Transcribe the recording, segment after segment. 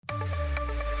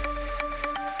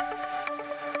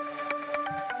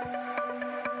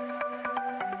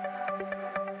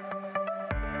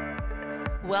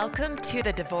Welcome to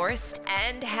the Divorced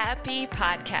and Happy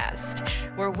podcast,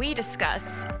 where we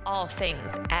discuss all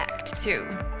things Act Two.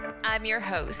 I'm your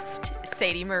host,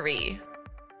 Sadie Marie.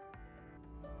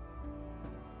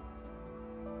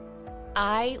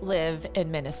 I live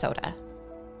in Minnesota.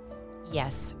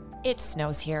 Yes, it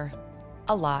snows here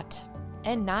a lot,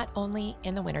 and not only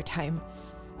in the wintertime.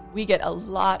 We get a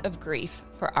lot of grief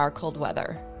for our cold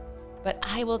weather. But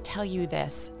I will tell you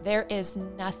this, there is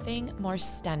nothing more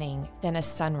stunning than a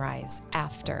sunrise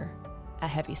after a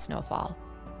heavy snowfall.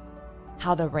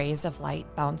 How the rays of light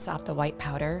bounce off the white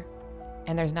powder,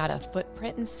 and there's not a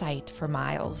footprint in sight for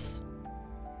miles.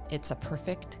 It's a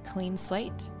perfect, clean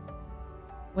slate.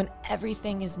 When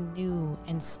everything is new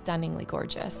and stunningly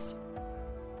gorgeous.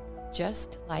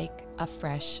 Just like a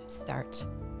fresh start.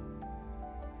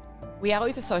 We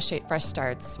always associate fresh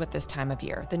starts with this time of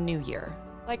year, the new year.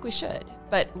 Like we should,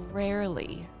 but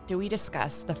rarely do we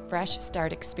discuss the fresh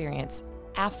start experience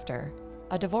after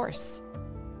a divorce.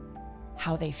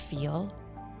 How they feel,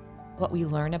 what we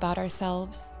learn about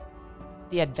ourselves,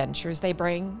 the adventures they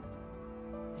bring,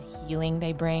 the healing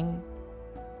they bring,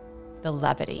 the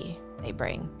levity they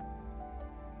bring.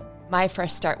 My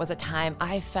fresh start was a time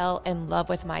I fell in love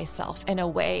with myself in a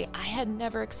way I had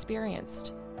never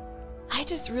experienced. I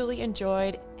just really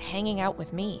enjoyed hanging out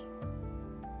with me.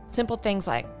 Simple things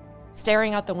like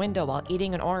staring out the window while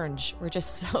eating an orange were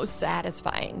just so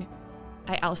satisfying.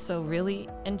 I also really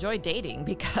enjoyed dating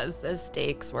because the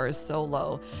stakes were so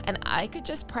low and I could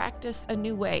just practice a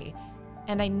new way,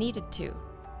 and I needed to.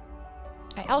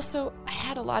 I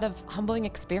had a lot of humbling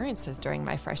experiences during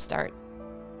my fresh start,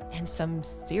 and some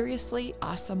seriously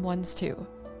awesome ones too.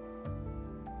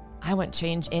 I wouldn't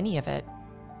change any of it.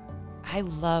 I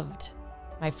loved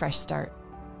my fresh start.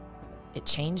 It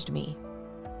changed me.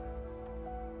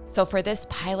 So for this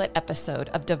pilot episode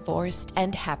of Divorced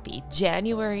and Happy,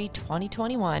 January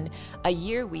 2021, a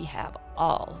year we have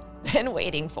all been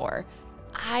waiting for,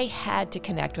 I had to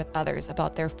connect with others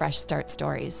about their fresh start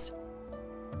stories.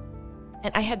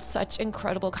 And I had such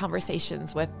incredible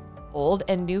conversations with old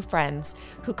and new friends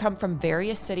who come from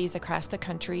various cities across the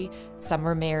country. Some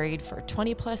were married for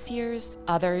 20 plus years,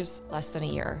 others less than a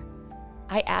year.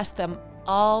 I asked them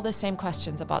all the same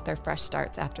questions about their fresh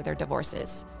starts after their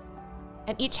divorces.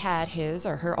 And each had his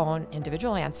or her own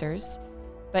individual answers.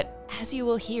 But as you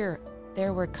will hear,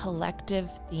 there were collective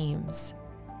themes.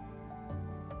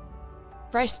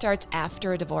 Fresh starts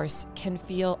after a divorce can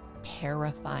feel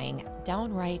terrifying,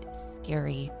 downright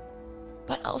scary,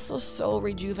 but also so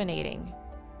rejuvenating.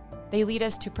 They lead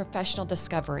us to professional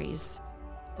discoveries,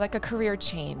 like a career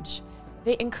change.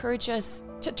 They encourage us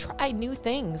to try new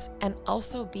things and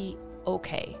also be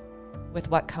okay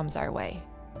with what comes our way.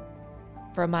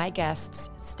 For my guests,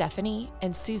 Stephanie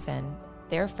and Susan,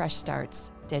 their fresh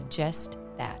starts did just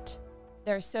that.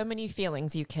 There are so many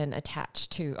feelings you can attach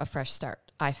to a fresh start,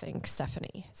 I think,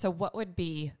 Stephanie. So what would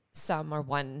be some or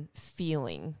one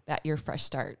feeling that your fresh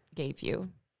start gave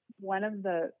you? One of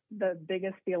the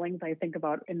biggest feelings I think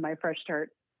about in my fresh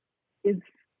start is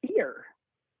fear.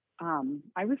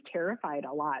 I was terrified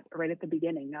a lot right at the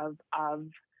beginning of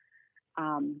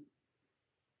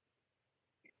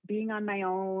being on my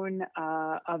own,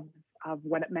 of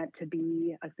what it meant to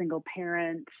be a single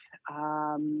parent,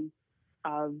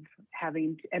 of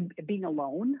being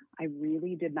alone. I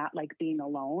really did not like being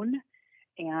alone,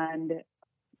 and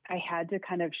I had to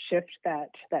kind of shift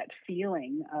that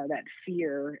feeling, that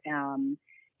fear,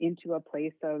 into a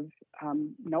place of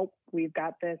nope, we've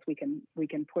got this. We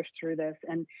can push through this,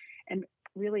 and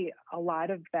really a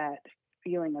lot of that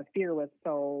feeling of fear was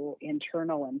so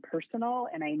internal and personal,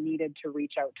 and I needed to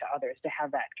reach out to others to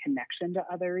have that connection to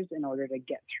others in order to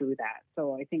get through that.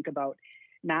 So I think about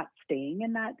not staying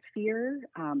in that fear.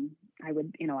 I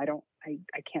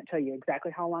can't tell you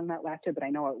exactly how long that lasted, but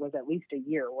I know it was at least a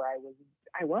year where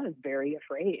I was very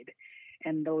afraid.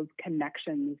 And those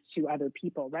connections to other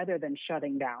people, rather than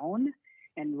shutting down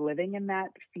and living in that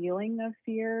feeling of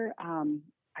fear,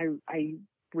 I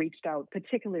reached out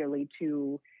particularly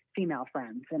to female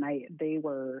friends, and they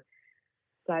were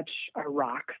such a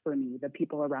rock for me, the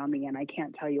people around me. And I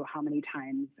can't tell you how many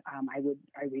times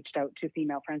I reached out to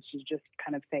female friends to just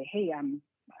kind of say, hey,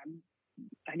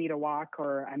 I need a walk,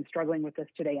 or I'm struggling with this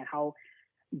today, and how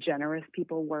generous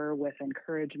people were with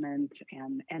encouragement.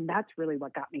 And that's really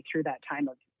what got me through that time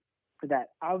of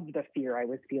the fear I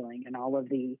was feeling and all of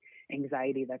the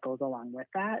anxiety that goes along with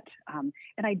that. And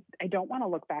I don't want to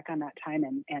look back on that time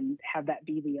and have that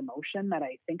be the emotion that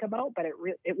I think about, but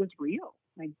it was real.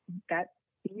 Like, that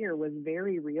fear was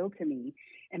very real to me.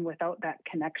 And without that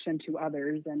connection to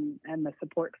others and the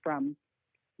support from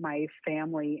my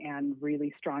family and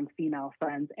really strong female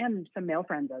friends and some male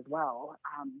friends as well,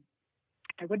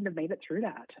 I wouldn't have made it through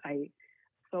that. I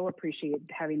so appreciate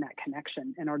having that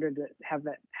connection in order to have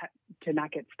that, to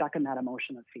not get stuck in that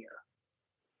emotion of fear.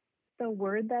 The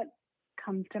word that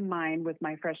comes to mind with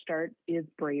my fresh start is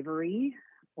bravery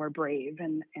or brave.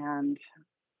 And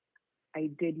I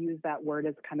did use that word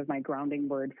as kind of my grounding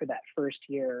word for that first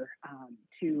year,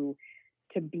 to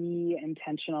be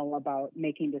intentional about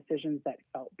making decisions that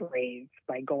felt brave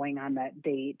by going on that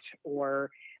date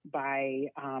or by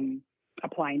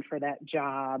applying for that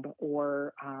job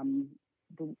or,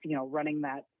 running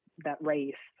that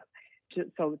race.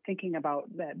 So thinking about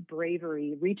that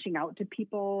bravery, reaching out to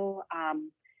people,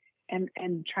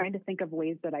 and trying to think of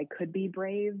ways that I could be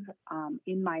brave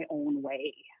in my own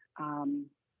way.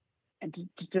 And to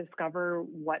discover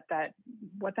what that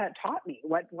taught me,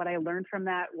 what I learned from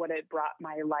that, what it brought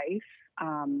my life.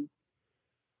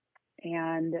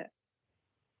 And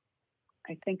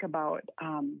I think about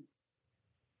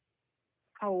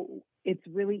how it's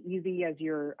really easy as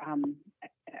you're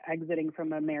exiting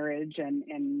from a marriage and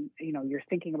you're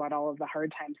thinking about all of the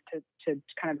hard times to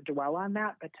kind of dwell on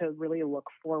that, but to really look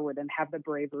forward and have the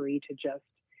bravery to just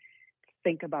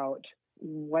think about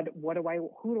who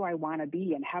do I want to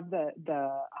be, and have the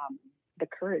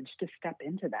courage to step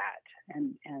into that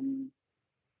and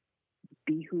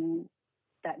be who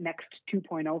that next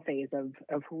 2.0 phase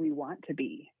of who we want to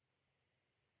be,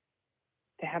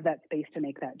 to have that space to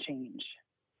make that change.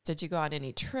 Did you go on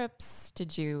any trips?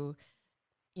 Did you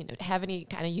have any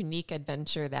kind of unique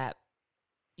adventure that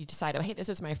you decide, oh, hey, this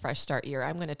is my fresh start year.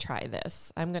 I'm going to try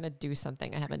this. I'm going to do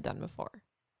something I haven't done before.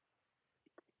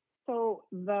 So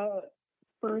the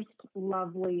first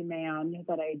lovely man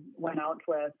that I went out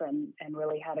with and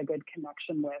really had a good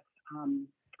connection with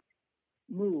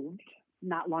moved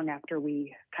not long after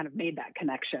we kind of made that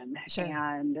connection. Sure.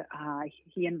 And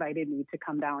he invited me to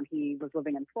come down. He was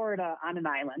living in Florida on an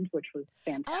island, which was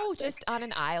fantastic. Oh, just on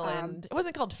an island. It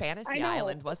wasn't called Fantasy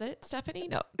Island, was it, Stephanie?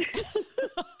 No.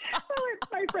 Well,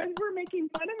 my friends were making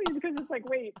fun of me because it's like,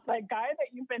 wait, that guy that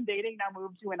you've been dating now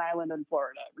moved to an island in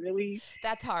Florida. Really?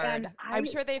 That's hard. I'm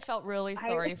sure they felt really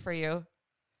sorry for you.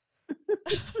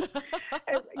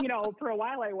 For a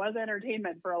while I was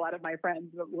entertainment for a lot of my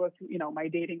friends with, my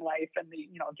dating life and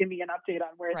give me an update on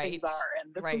where things are.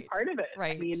 And this was part of it.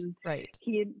 Right. I mean, right.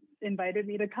 He invited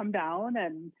me to come down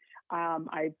and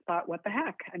I thought, what the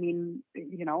heck? I mean,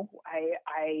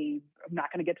 I'm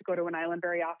not going to get to go to an island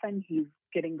very often. He's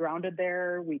getting grounded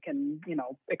there. We can,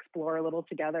 explore a little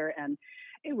together. And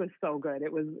it was so good.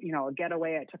 It was, a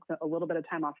getaway. I took a little bit of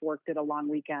time off work, did a long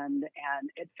weekend, and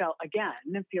it felt,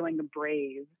 again, feeling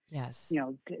brave. Yes.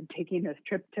 Taking this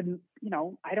trip to,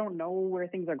 I don't know where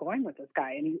things are going with this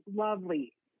guy. And he's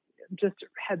lovely. Just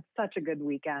had such a good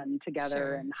weekend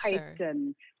together and hiked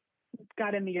and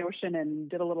got in the ocean and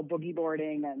did a little boogie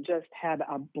boarding and just had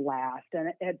a blast.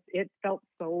 And it felt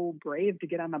so brave to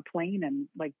get on a plane and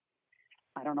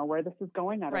I don't know where this is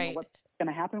going. I don't know what's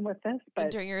going to happen with this.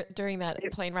 But during that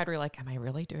plane ride, we're like, am I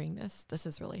really doing this? This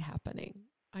is really happening.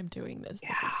 I'm doing this. Yeah.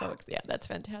 This is so that's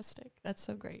fantastic. That's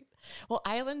so great. Well,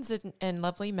 islands and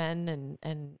lovely men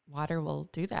and water will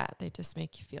do that. They just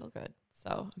make you feel good.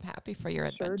 So I'm happy for your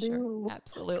adventure. Sure do.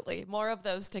 Absolutely. More of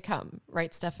those to come.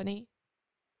 Right, Stephanie?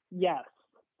 Yes.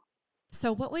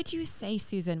 So what would you say,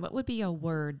 Susan? What would be a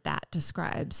word that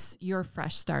describes your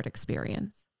fresh start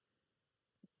experience?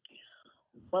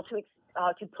 Well,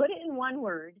 to put it in one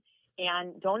word,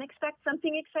 and don't expect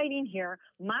something exciting here,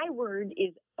 my word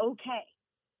is okay.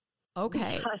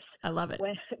 Okay. Because I love it.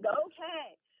 Okay.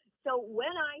 So when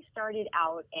I started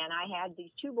out and I had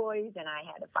these two boys and I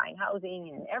had to find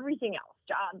housing and everything else,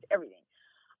 jobs, everything,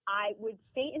 I would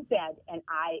stay in bed and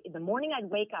the morning I'd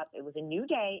wake up, it was a new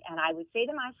day, and I would say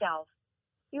to myself,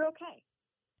 you're okay.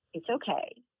 It's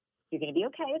okay. You're going to be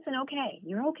okay. It's an okay.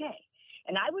 You're okay.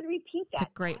 And I would repeat that.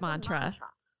 It's a great mantra.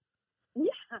 Yeah.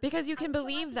 Because you can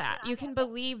believe that. You can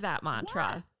believe that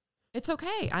mantra. Yeah. It's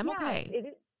okay. I'm okay.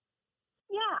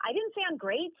 Yeah. I didn't say I'm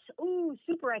great. Ooh,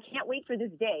 super. I can't wait for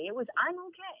this day. It was, I'm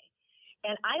okay.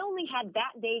 And I only had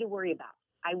that day to worry about.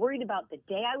 I worried about the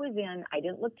day I was in. I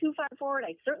didn't look too far forward.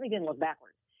 I certainly didn't look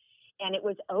backwards. And it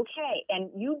was okay. And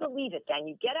you believe it then.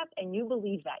 You get up and you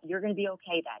believe that you're going to be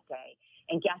okay that day.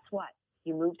 And guess what?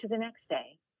 You move to the next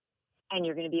day and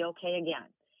you're going to be okay again.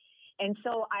 And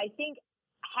so I think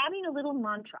having a little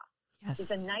mantra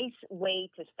is a nice way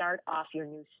to start off your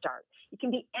new start. It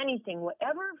can be anything,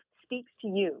 whatever speaks to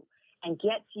you and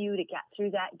gets you to get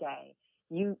through that day.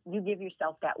 You give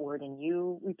yourself that word and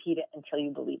you repeat it until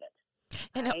you believe it.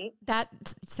 And right? that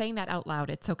saying that out loud,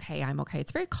 it's okay, I'm okay.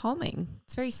 It's very calming.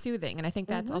 It's very soothing. And I think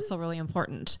that's also really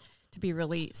important to be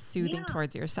really soothing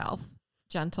towards yourself,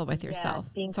 gentle with yourself.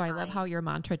 So I love how your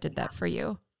mantra did that for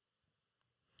you.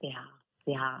 Yeah.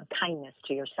 Yeah. Kindness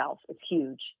to yourself. It's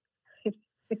huge.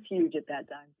 It's huge at that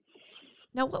time.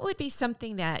 Now, what would be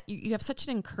something that you have such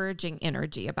an encouraging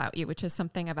energy about you, which is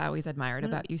something I've always admired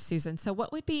about you, Susan. So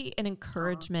what would be an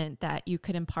encouragement that you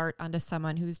could impart onto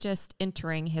someone who's just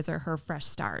entering his or her fresh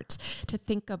start to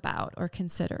think about or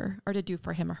consider or to do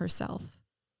for him or herself?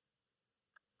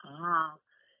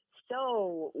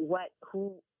 So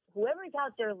whoever's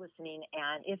out there listening,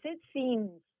 and if it seems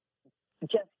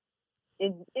just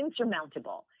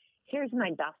insurmountable, here's my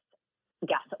best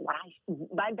guess at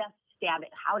my best stab at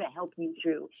how to help you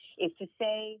through is to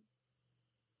say,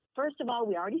 first of all,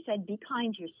 we already said be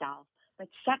kind to yourself, but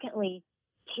secondly,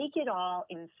 take it all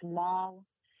in small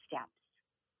steps.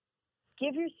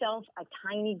 Give yourself a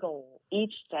tiny goal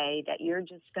each day that you're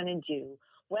just going to do,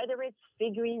 whether it's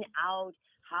figuring out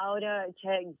how to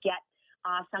get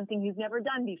something you've never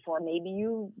done before. Maybe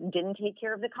you didn't take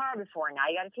care of the car before. Now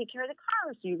you got to take care of the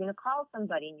car. So you're going to call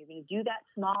somebody and you're going to do that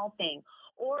small thing.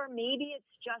 Or maybe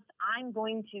it's just, I'm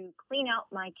going to clean out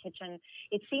my kitchen.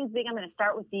 It seems big. I'm going to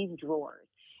start with these drawers.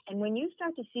 And when you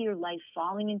start to see your life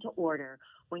falling into order,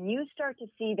 when you start to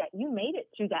see that you made it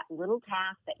through that little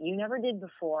task that you never did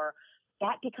before,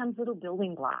 that becomes little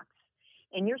building blocks.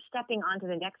 And you're stepping onto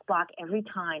the next block every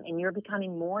time, and you're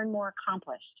becoming more and more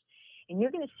accomplished. And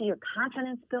you're going to see your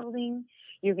confidence building.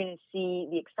 You're going to see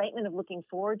the excitement of looking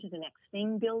forward to the next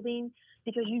thing building,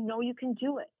 because you know you can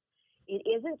do it. It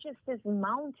isn't just this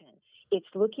mountain. It's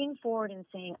looking forward and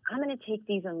saying, I'm going to take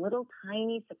these in little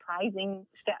tiny surprising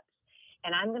steps,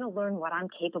 and I'm going to learn what I'm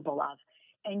capable of.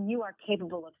 And you are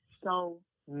capable of so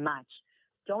much.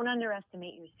 Don't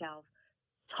underestimate yourself.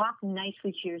 Talk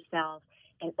nicely to yourself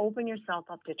and open yourself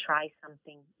up to try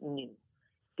something new,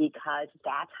 because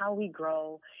that's how we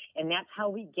grow, and that's how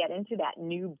we get into that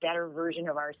new, better version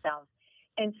of ourselves.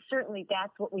 And certainly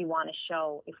that's what we want to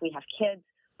show. If we have kids,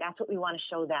 that's what we want to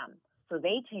show them, so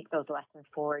they take those lessons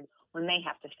forward when they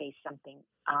have to face something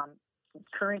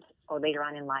current or later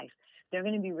on in life. They're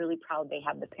going to be really proud they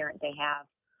have the parent they have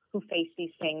who faced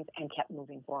these things and kept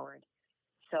moving forward.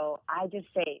 So I just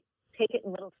say, take it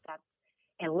in little steps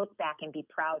and look back and be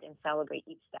proud and celebrate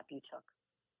each step you took.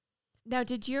 Now,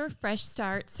 did your fresh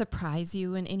start surprise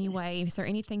you in any way? Is there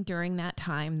anything during that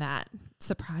time that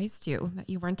surprised you that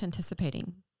you weren't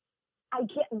anticipating?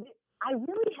 I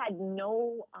really had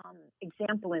no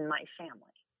example in my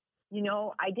family. You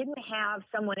know, I didn't have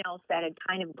someone else that had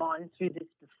kind of gone through this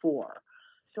before.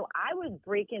 So I was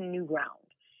breaking new ground.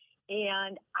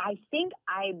 And I think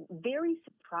I'm very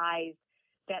surprised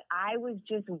that I was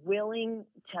just willing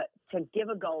to give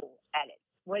a go at it.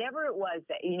 Whatever it was,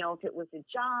 that, you know, if it was a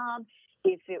job,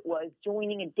 if it was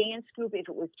joining a dance group, if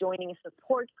it was joining a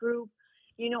support group,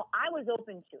 you know, I was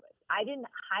open to it. I didn't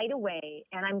hide away,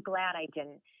 and I'm glad I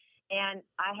didn't. And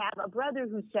I have a brother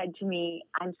who said to me,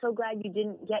 I'm so glad you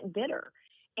didn't get bitter.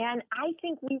 And I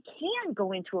think we can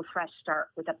go into a fresh start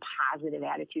with a positive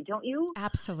attitude, don't you?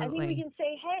 Absolutely. I think we can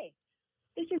say, hey,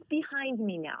 this is behind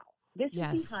me now. This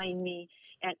is behind me.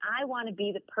 And I want to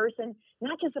be the person,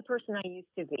 not just the person I used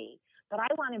to be, but I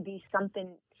want to be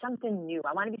something new.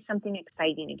 I want to be something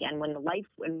exciting again when the life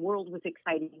and world was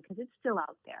exciting, because it's still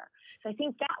out there. So I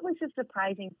think that was a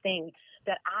surprising thing,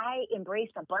 that I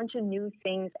embraced a bunch of new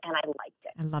things and I liked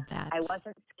it. I love that. I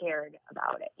wasn't scared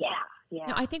about it. Yeah.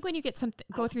 No, I think when you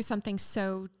go through something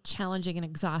so challenging and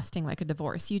exhausting like a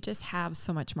divorce, you just have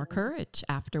so much more courage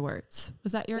afterwards.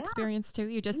 Was that your experience too?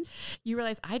 You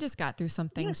realize, I just got through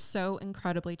something so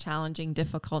incredibly challenging,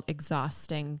 difficult,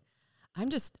 exhausting. I'm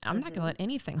not going to let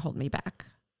anything hold me back.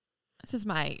 This is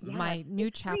my new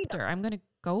chapter. Freedom. I'm going to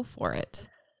go for it.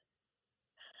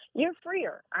 You're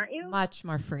freer, aren't you? Much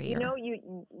more freer. You know,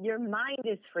 your mind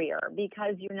is freer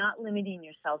because you're not limiting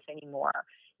yourself anymore.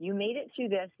 You made it through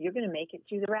this. You're going to make it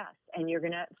through the rest, and you're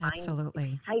going to find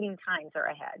exciting times are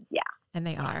ahead. Yeah. And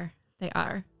they are. They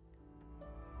are.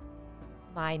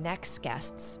 My next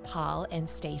guests, Paul and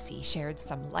Stacy, shared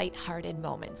some lighthearted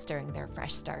moments during their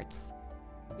fresh starts.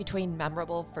 Between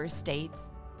memorable first dates,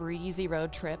 breezy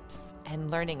road trips,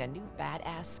 and learning a new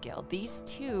badass skill, these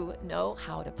two know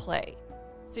how to play.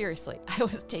 Seriously, I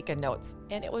was taking notes,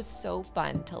 and it was so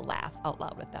fun to laugh out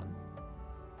loud with them.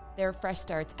 Their fresh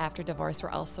starts after divorce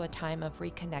were also a time of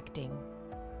reconnecting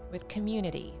with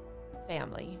community,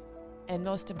 family, and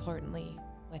most importantly,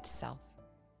 with self.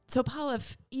 So, Paul,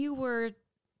 if you were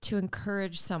to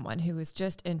encourage someone who is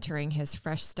just entering his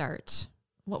fresh start,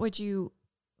 what would you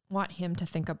want him to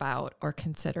think about or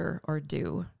consider or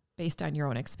do based on your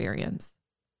own experience?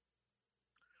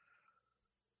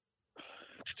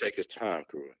 To take his time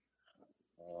through it.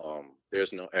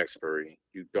 There's no expiry.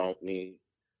 You don't need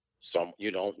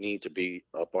to be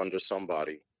up under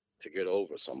somebody to get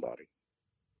over somebody.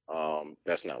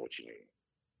 That's not what you need.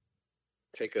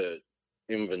 Take a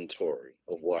inventory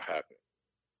of what happened.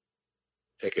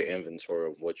 Take an inventory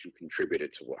of what you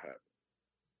contributed to what happened.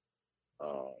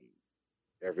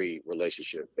 Every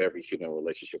human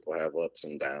relationship will have ups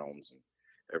and downs, and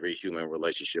every human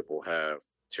relationship will have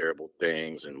terrible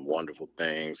things and wonderful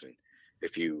things. And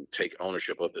if you take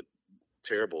ownership of the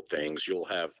terrible things, you'll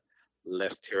have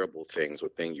less terrible things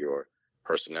within your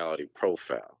personality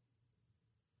profile,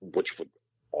 which would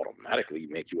automatically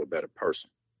make you a better person.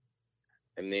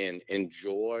 And then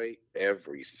enjoy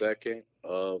every second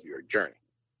of your journey.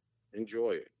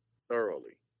 Enjoy it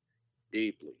thoroughly,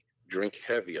 deeply. Drink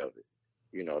heavy of it.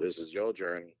 This is your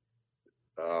journey.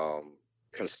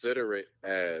 Consider it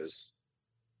as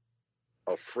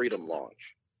a freedom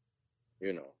launch.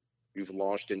 You've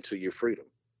launched into your freedom.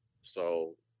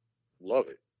 So love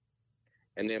it.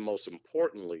 And then most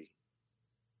importantly,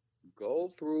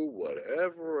 go through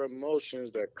whatever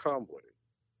emotions that come with it.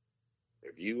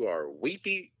 If you are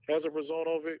weepy as a result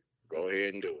of it, go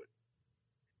ahead and do it.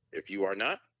 If you are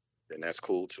not, then that's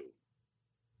cool too.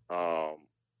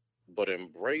 But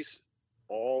embrace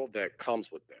all that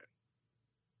comes with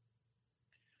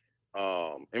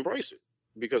that. Embrace it,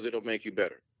 because it'll make you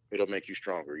better. It'll make you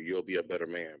stronger. You'll be a better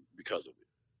man because of it.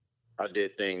 I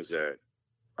did things that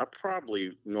I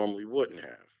probably normally wouldn't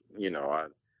have.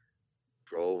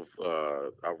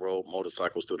 I rode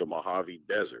motorcycles through the Mojave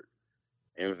Desert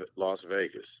in Las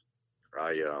Vegas.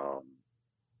 I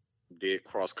did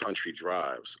cross-country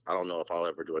drives. I don't know if I'll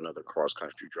ever do another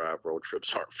cross-country drive. Road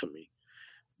trips aren't for me.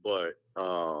 But,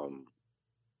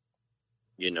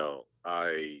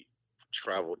 I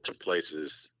traveled to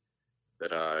places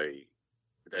that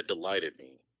delighted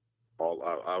me.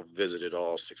 I've visited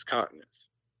all 6 continents.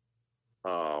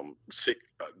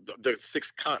 The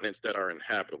 6 continents that are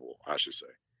inhabitable, I should say.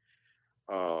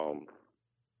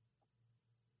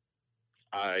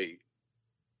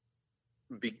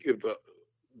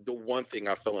 The one thing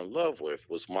I fell in love with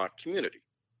was my community.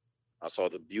 I saw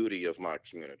the beauty of my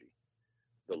community,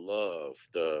 the love,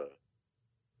 the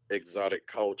exotic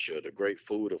culture, the great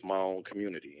food of my own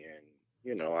community. And,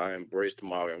 I embraced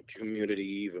my community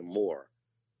even more,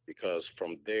 because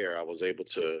from there I was able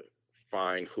to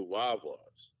find who I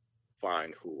was,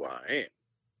 find who I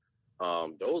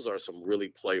am. Those are some really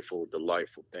playful,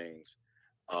 delightful things,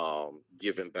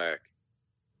 giving back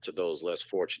to those less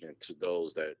fortunate, to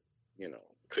those that,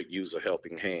 could use a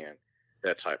helping hand,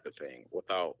 that type of thing,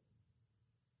 without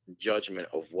judgment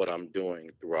of what I'm doing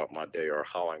throughout my day or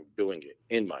how I'm doing it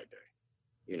in my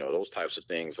day. Those types of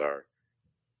things are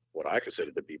what I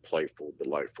consider to be playful,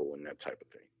 delightful, and that type of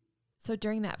thing. So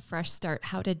during that fresh start,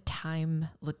 how did time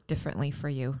look differently for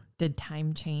you? Did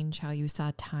time change how you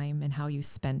saw time and how you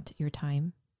spent your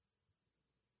time?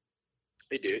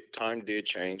 It did. Time did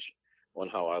change on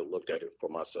how I looked at it for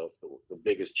myself. The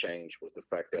biggest change was the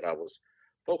fact that I was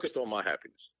focused on my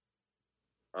happiness.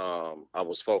 I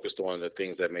was focused on the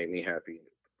things that made me happy,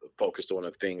 focused on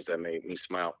the things that made me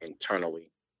smile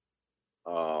internally,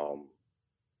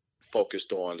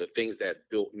 focused on the things that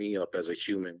built me up as a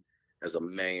human, as a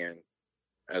man,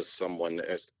 as someone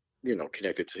as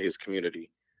connected to his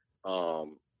community.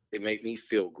 It made me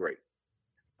feel great.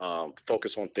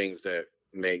 Focus on things that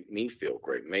made me feel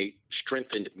great,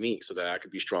 strengthened me so that I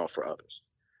could be strong for others.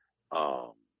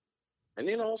 And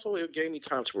then also it gave me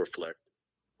time to reflect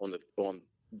on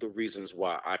the reasons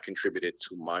why I contributed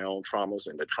to my own traumas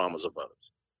and the traumas of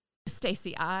others.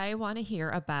 Stacy, I want to hear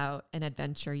about an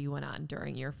adventure you went on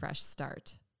during your fresh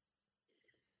start.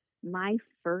 My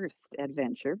first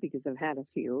adventure, because I've had a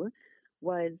few,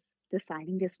 was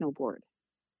deciding to snowboard.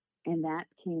 And that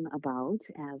came about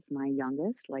as my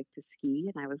youngest liked to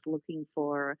ski, and I was looking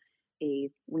for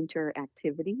a winter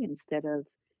activity instead of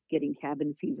getting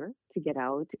cabin fever, to get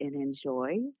out and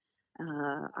enjoy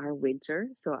our winter.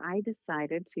 So I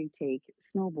decided to take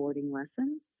snowboarding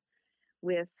lessons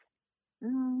with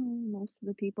most of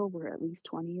the people were at least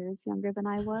 20 years younger than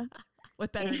I was.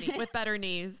 with better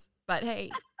knees. But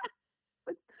hey,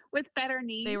 with better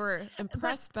knees. They were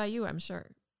impressed by you, I'm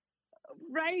sure.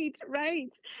 Right.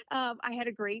 I had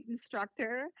a great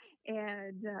instructor,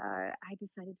 and I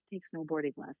decided to take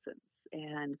snowboarding lessons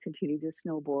and continue to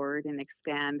snowboard and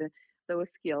expand those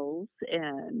skills,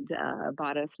 and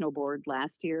bought a snowboard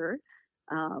last year.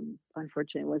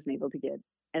 Unfortunately, I wasn't able to get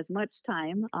as much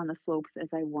time on the slopes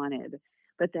as I wanted,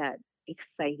 but that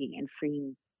exciting and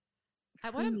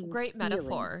What a great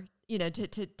metaphor,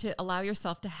 to allow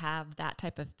yourself to have that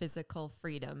type of physical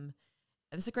freedom.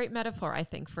 It's a great metaphor, I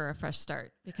think, for a fresh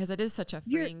start because it is such a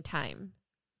freeing time.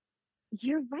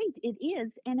 You're right. It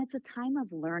is. And it's a time of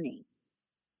learning.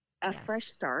 A fresh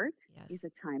start is a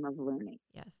time of learning.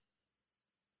 Yes.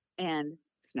 And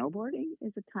snowboarding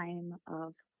is a time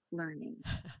of learning.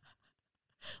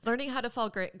 Learning how to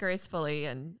fall gracefully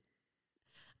and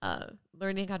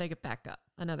learning how to get back up.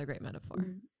 Another great metaphor.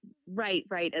 Right.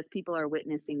 As people are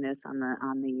witnessing this on the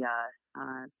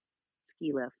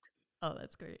ski lift. Oh,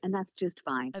 that's great. And that's just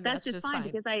fine. And that's just fine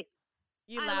because I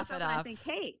laugh it off. I think,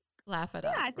 hey. Laugh it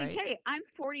off. Yeah, I think, hey, I'm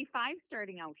 45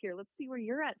 starting out here. Let's see where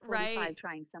you're at 45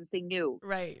 trying something new.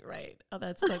 Right. Oh,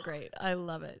 that's so great. I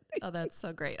love it. Oh, that's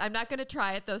so great. I'm not going to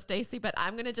try it though, Stacy, but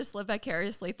I'm going to just live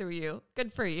vicariously through you.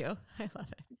 Good for you. I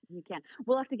love it. You can.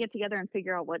 We'll have to get together and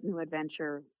figure out what new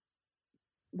adventure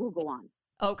we'll go on.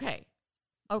 Okay.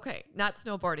 Not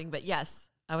snowboarding, but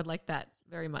yes, I would like that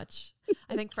very much.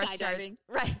 I think fresh starts.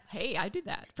 Right. Hey, I do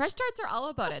that. Fresh starts are all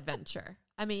about adventure.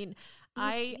 I mean,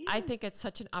 I think it's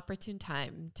such an opportune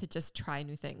time to just try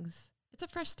new things. It's a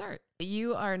fresh start.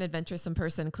 You are an adventuresome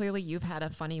person. Clearly, you've had a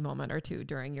funny moment or two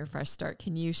during your fresh start.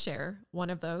 Can you share one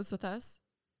of those with us?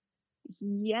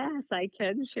 Yes, I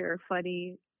can share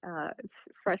funny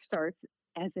fresh starts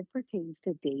as it pertains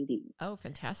to dating. Oh,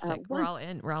 fantastic. We're all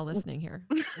in. We're all listening here,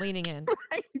 leaning in.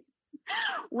 Right.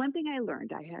 One thing I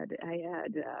learned, I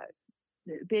had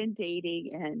been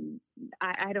dating, and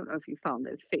I don't know if you found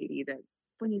this, Sadie, that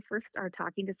when you first start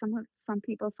talking to some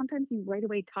people, sometimes you right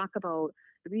away talk about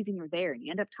the reason you're there, and you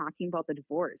end up talking about the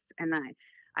divorce. And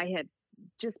I had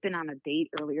just been on a date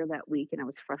earlier that week, and I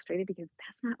was frustrated because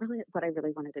that's not really what I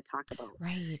really wanted to talk about.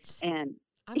 Right. And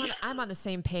I'm on the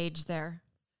same page there.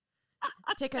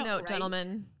 Take a note,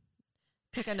 gentlemen.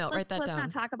 Take a note. Write that down.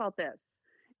 Let's not talk about this.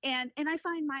 And I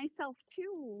find myself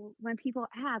too when people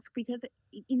ask, because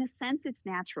in a sense it's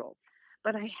natural.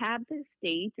 But I had this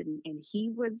date and he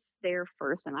was there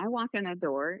first, and I walk in the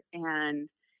door and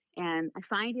I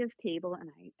find his table,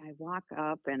 and I walk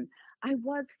up, and I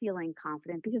was feeling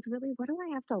confident because really, what do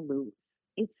I have to lose?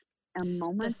 It's a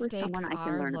moment with someone I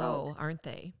can learn low, about. aren't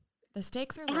they? The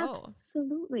stakes are low.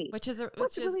 Absolutely. Which is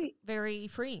very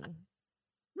freeing.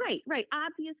 Right.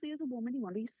 Obviously, as a woman, you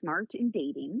want to be smart in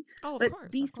dating. Oh, of but course.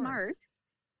 Be smart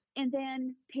and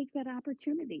then take that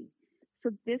opportunity. So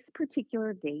this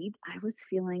particular date, I was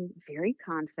feeling very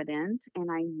confident,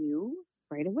 and I knew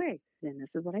right away. Then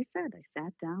this is what I said. I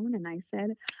sat down and I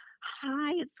said,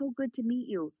 "Hi, it's so good to meet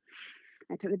you."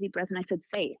 I took a deep breath and I said,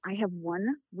 "Say, I have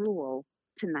one rule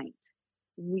tonight.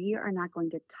 We are not going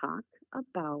to talk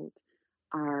about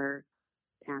our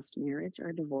past marriage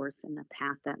or divorce and the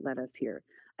path that led us here.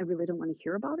 I really don't want to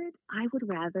hear about it. I would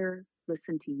rather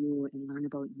listen to you and learn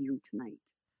about you tonight."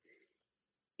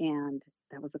 And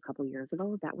that was a couple years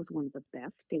ago. That was one of the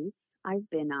best dates I've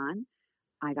been on.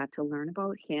 I got to learn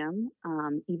about him,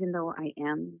 even though I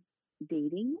am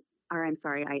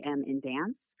I am in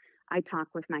dance. I talk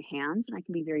with my hands, and I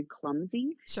can be very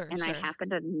clumsy. Sure. I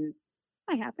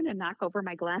happen to knock over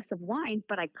my glass of wine,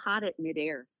 but I caught it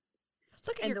midair.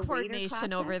 Look at your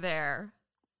coordination over there.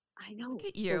 I know. Look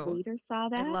at you. The waiter saw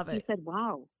that. I love it. He said,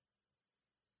 "Wow."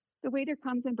 The waiter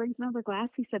comes and brings another glass.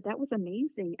 He said, "That was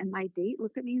amazing." And my date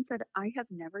looked at me and said, "I have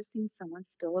never seen someone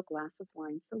spill a glass of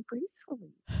wine so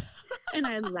gracefully." And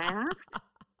I laughed.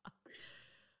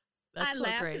 That's so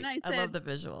great. And I love the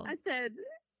visual. I said,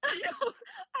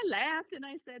 I laughed and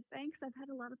I said, "Thanks. I've had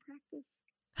a lot of practice."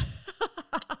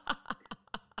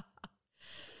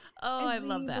 I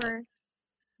love that.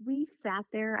 We sat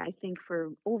there, I think, for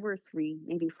over 3,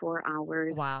 maybe 4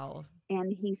 hours. Wow.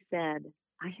 And he said,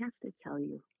 "I have to tell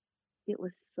you, it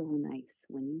was so nice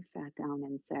when you sat down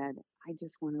and said, I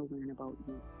just want to learn about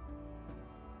you."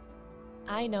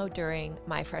 I know during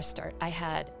my fresh start, I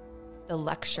had the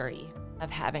luxury of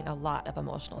having a lot of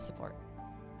emotional support.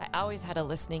 I always had a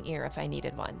listening ear if I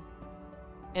needed one.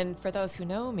 And for those who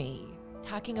know me,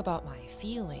 talking about my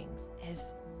feelings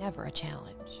is never a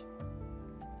challenge.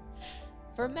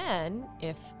 For men,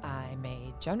 if I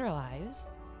may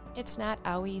generalize, it's not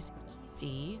always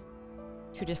easy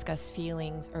to discuss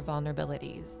feelings or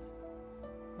vulnerabilities.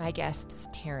 My guests,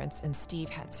 Terrence and Steve,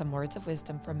 had some words of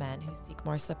wisdom for men who seek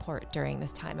more support during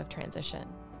this time of transition.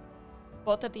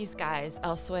 Both of these guys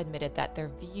also admitted that their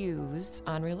views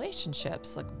on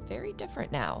relationships look very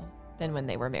different now than when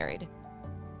they were married.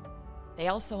 They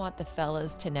also want the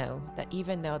fellas to know that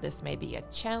even though this may be a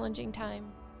challenging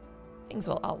time, things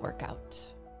will all work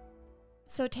out.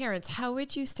 So Terrence, how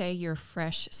would you say your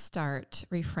fresh start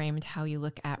reframed how you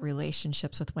look at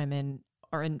relationships with women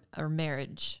or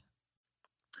marriage?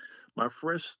 My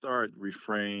fresh start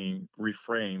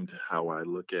reframed how I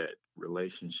look at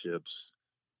relationships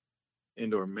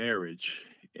and or marriage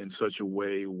in such a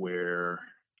way where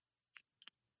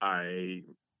I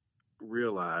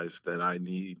realized that I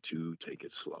need to take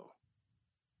it slow.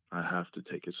 I have to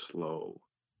take it slow.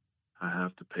 I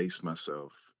have to pace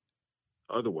myself.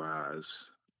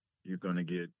 Otherwise, you're going to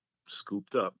get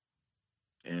scooped up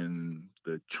in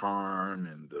the charm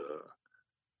and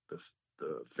the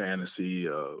the fantasy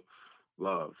of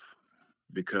love,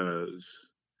 because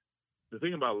the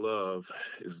thing about love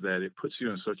is that it puts you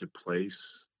in such a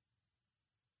place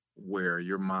where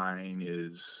your mind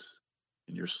is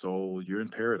and your soul, you're in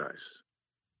paradise.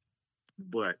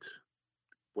 But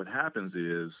what happens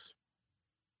is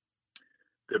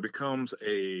there becomes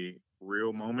a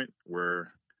real moment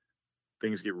where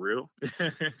things get real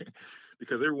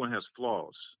because everyone has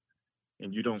flaws,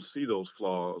 and you don't see those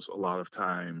flaws a lot of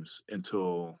times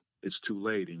until it's too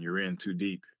late and you're in too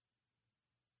deep.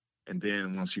 And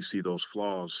then once you see those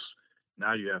flaws,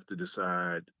 now you have to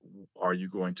decide, are you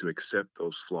going to accept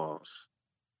those flaws?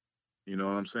 You know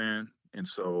what I'm saying? And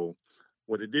so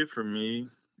what it did for me,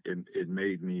 it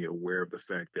made me aware of the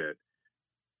fact that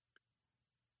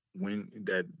when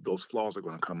that those flaws are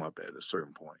going to come up at a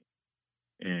certain point,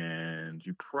 and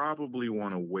you probably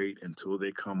want to wait until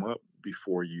they come up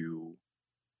before you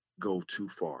go too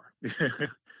far.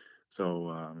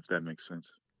 So if that makes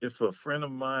sense. If a friend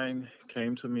of mine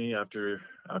came to me after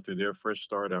their fresh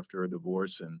start after a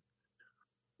divorce and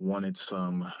wanted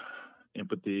some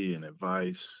empathy and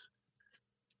advice,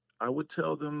 I would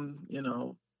tell them,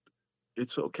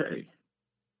 it's okay.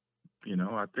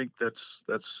 I think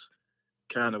that's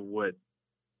kind of what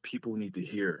people need to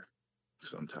hear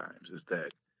sometimes, is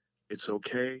that it's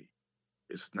okay.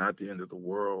 It's not the end of the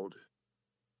world.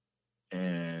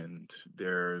 And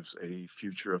there's a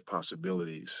future of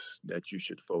possibilities that you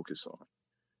should focus on,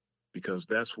 because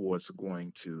that's what's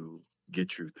going to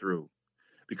get you through.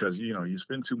 Because, you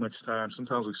spend too much time.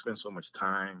 Sometimes we spend so much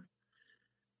time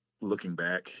looking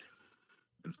back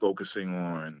and focusing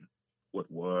on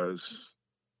what was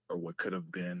or what could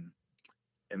have been,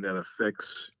 and that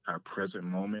affects our present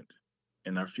moment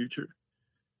and our future.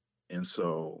 And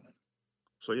so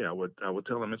yeah, I would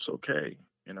tell them it's okay.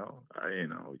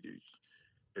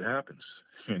 It happens.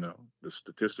 The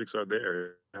statistics are there.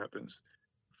 It happens.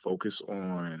 Focus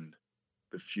on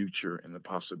the future and the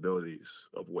possibilities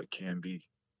of what can be.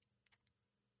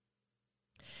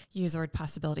 You use the word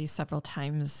possibilities several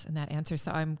times in that answer.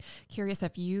 So I'm curious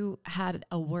if you had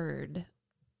a word,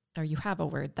 or you have a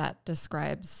word that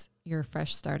describes your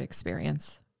fresh start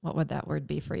experience. What would that word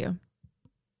be for you?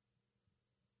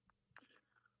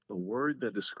 The word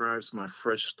that describes my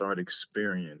fresh start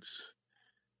experience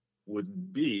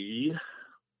would be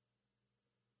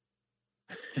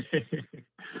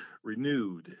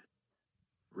renewed,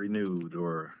 renewed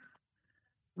or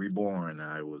reborn.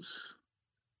 I was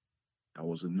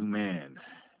a new man,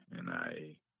 and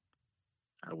I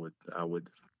would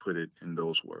put it in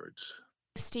those words.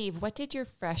 Steve, what did your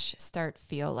fresh start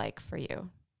feel like for you?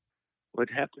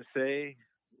 Would have to say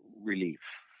relief,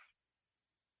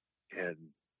 and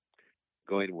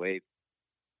going away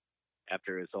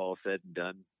after it's all said and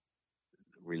done.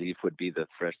 Relief would be the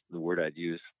word I'd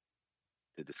use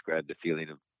to describe the feeling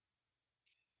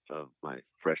of my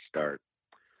fresh start.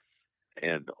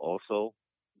 And also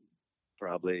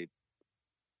probably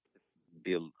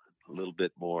be a little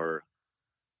bit more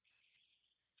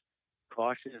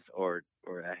cautious, or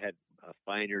I had a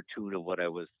finer tune of what I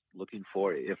was looking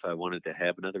for if I wanted to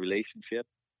have another relationship.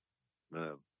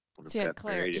 So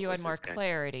you had more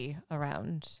clarity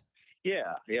around.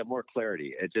 Yeah, more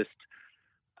clarity.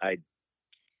 I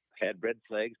had red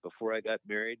flags before I got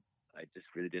married. I just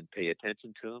really didn't pay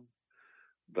attention to them.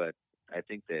 But I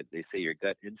think that they say your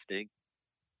gut instinct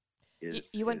is...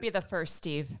 You wouldn't be the first,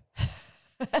 Steve.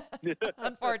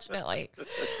 Unfortunately.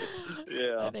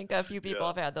 Yeah. I think a few people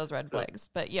have had those red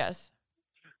flags, but yes.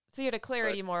 So you had a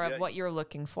clarity more of what you're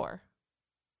looking for.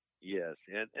 Yes,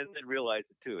 and then realize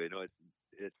it too.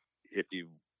 It's if you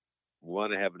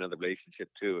want to have another relationship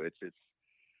too, it's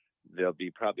there'll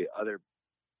be probably other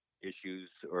issues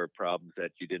or problems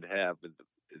that you didn't have with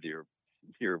your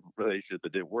relationship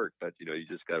that didn't work, but you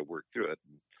just got to work through it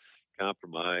and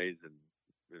compromise,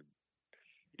 and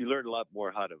you learn a lot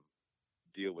more how to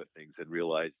deal with things and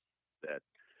realize that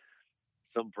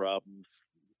some problems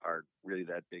aren't really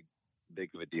that big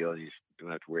of a deal, and you don't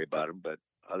have to worry about them. But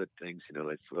other things,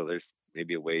 there's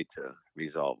maybe a way to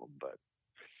resolve them. But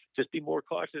just be more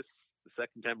cautious the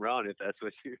second time around if that's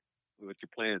what your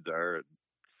plans are.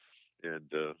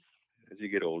 And as you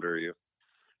get older,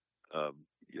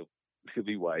 you'll to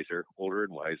be wiser, older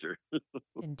and wiser.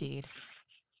 Indeed.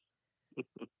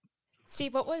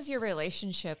 Steve, what was your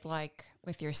relationship like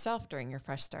with yourself during your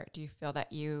fresh start? Do you feel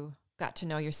that you got to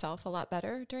know yourself a lot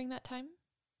better during that time?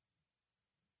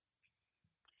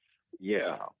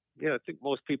 Yeah. Yeah, I think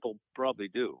most people probably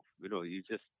do. You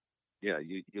just,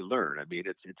 you learn. I mean,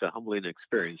 it's a humbling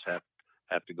experience.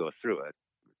 Have to go through it.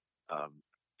 I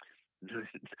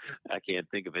can't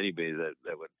think of anybody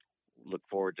that would look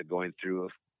forward to going through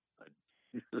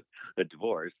a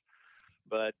divorce,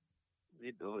 but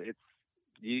it's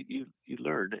you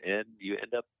learn and you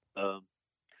end up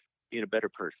being a better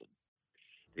person.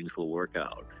 Things will work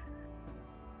out.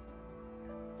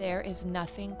 There is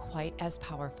nothing quite as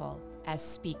powerful as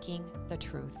speaking the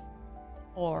truth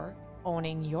or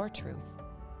owning your truth.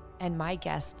 And my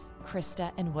guests,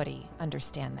 Krista and Woody,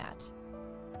 understand that.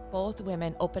 Both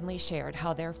women openly shared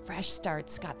how their fresh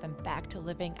starts got them back to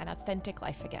living an authentic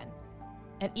life again,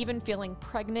 and even feeling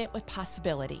pregnant with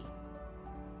possibility.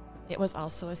 It was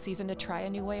also a season to try a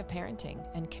new way of parenting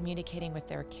and communicating with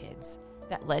their kids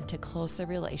that led to closer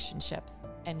relationships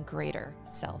and greater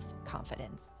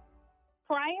self-confidence.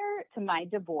 Prior to my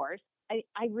divorce,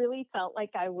 I really felt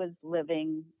like I was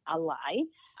living a lie.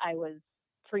 I was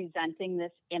presenting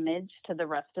this image to the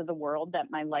rest of the world that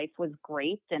my life was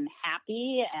great and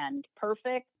happy and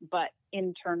perfect, but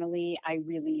internally I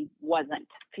really wasn't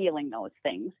feeling those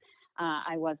things.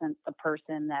 I wasn't the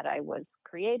person that I was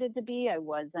created to be. I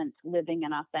wasn't living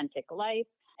an authentic life,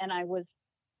 and I was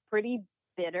pretty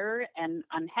bitter and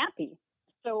unhappy.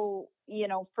 So,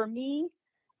 for me,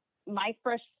 my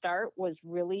fresh start was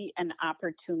really an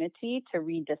opportunity to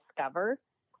rediscover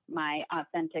my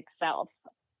authentic self.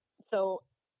 So,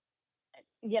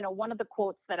 one of the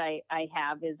quotes that I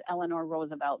have is Eleanor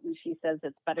Roosevelt, and she says,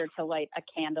 it's better to light a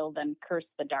candle than curse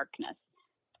the darkness.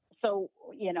 So,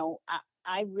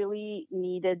 I really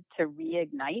needed to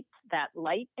reignite that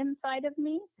light inside of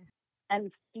me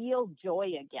and feel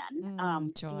joy again,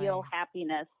 Joy. Feel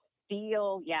happiness,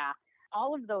 feel,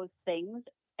 all of those things.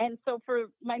 And so for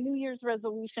my New Year's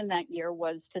resolution that year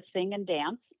was to sing and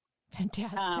dance.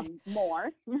 Fantastic.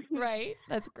 More. Right.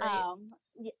 That's great.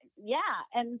 Yeah.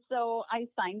 And so I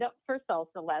signed up for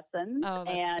salsa lessons. Oh,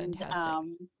 that's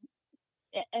fantastic.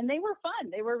 And they were fun.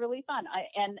 They were really fun.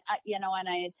 And I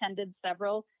attended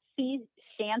several sea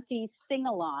shanty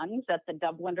sing-alongs at the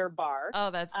Dubliner Bar.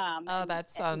 Oh, that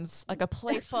sounds like a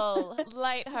playful,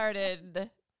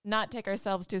 lighthearted, not take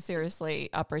ourselves too seriously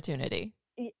opportunity.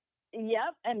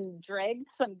 Yep, and dragged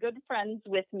some good friends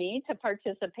with me to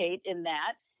participate in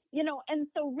that. And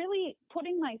so really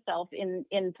putting myself in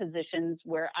positions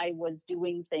where I was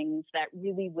doing things that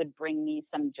really would bring me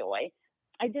some joy.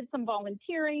 I did some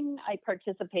volunteering. I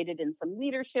participated in some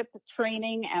leadership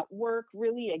training at work,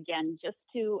 really, again, just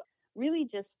to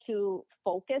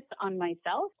focus on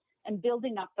myself and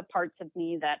building up the parts of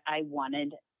me that I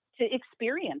wanted to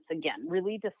experience again,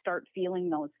 really to start feeling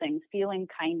those things, feeling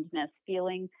kindness,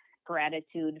 feeling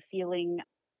gratitude, feeling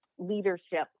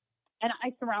leadership. And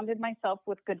I surrounded myself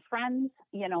with good friends,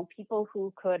 people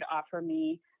who could offer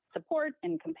me support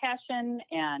and compassion.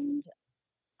 And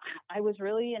I was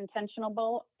really intentional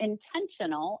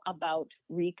about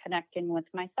reconnecting with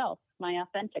myself, my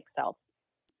authentic self.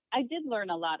 I did learn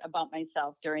a lot about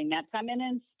myself during that time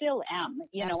and still am.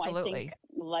 Absolutely. I think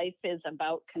life is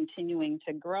about continuing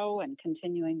to grow and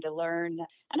continuing to learn.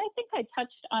 And I think I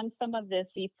touched on some of this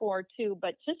before too,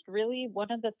 but just really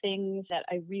one of the things that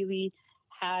I really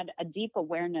had a deep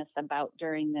awareness about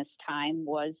during this time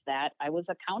was that I was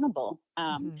accountable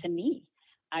to me.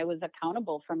 I was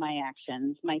accountable for my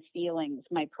actions, my feelings,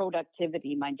 my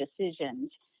productivity, my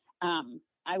decisions.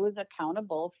 I was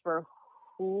accountable for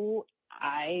who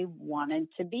I wanted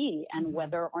to be and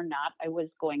whether or not I was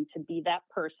going to be that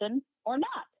person or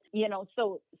not.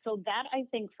 So that I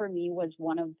think for me was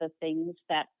one of the things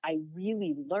that I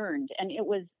really learned. And it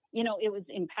was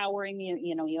empowering.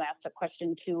 You asked a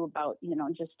question too about,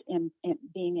 just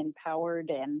being empowered.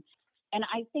 And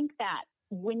I think that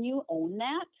when you own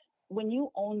that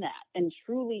and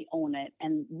truly own it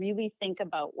and really think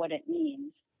about what it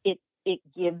means, it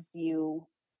gives you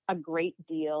a great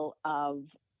deal of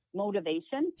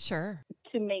motivation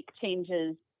to make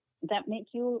changes that make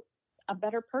you a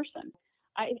better person.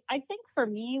 I think for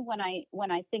me,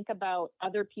 when I think about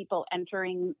other people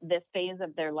entering this phase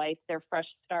of their life, their fresh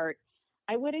start,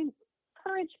 I would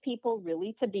encourage people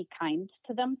really to be kind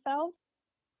to themselves,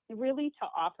 really to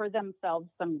offer themselves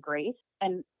some grace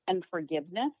and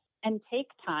forgiveness, and take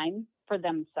time for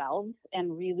themselves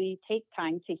and really take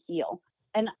time to heal.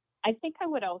 And I think I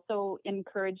would also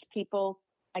encourage people,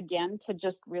 again, to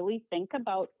just really think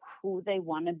about who they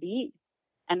want to be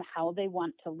and how they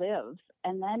want to live,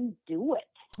 and then do it.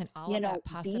 And all of that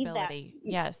possibility.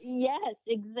 Yes. Yes,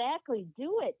 exactly.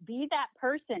 Do it. Be that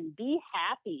person. Be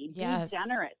happy. Yes. Be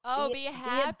generous. Oh, be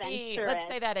happy. Let's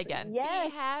say that again. Yes.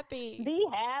 Be happy. Be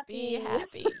happy. Be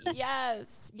happy.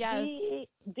 Yes. Yes.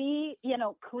 Be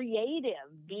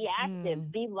creative. Be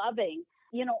active. Be loving.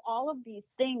 All of these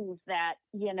things that,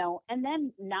 and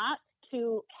then not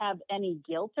to have any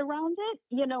guilt around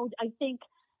it. I think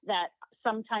that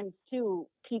sometimes too,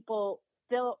 people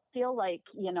feel like,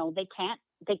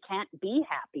 they can't be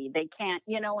happy. They can't,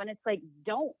 and it's like,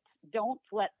 don't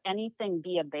let anything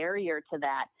be a barrier to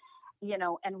that,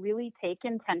 and really take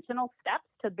intentional steps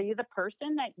to be the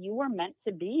person that you were meant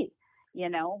to be.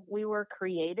 We were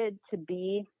created to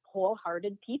be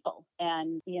wholehearted people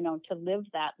and, to live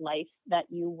that life that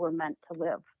you were meant to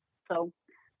live. So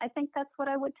I think that's what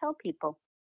I would tell people.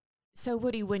 So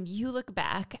Woody, when you look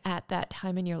back at that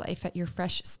time in your life, at your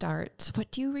fresh start,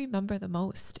 what do you remember the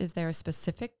most? Is there a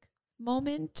specific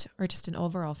moment or just an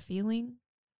overall feeling?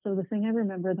 So the thing I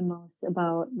remember the most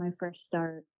about my fresh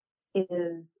start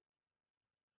is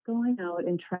going out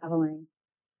and traveling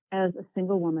as a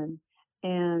single woman,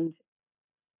 and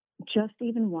just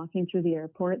even walking through the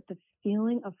airport, the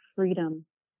feeling of freedom.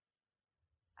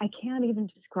 I can't even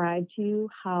describe to you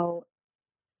how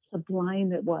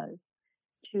sublime it was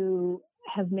to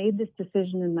have made this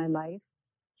decision in my life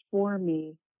for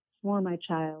me, for my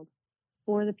child,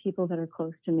 for the people that are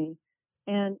close to me.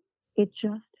 And it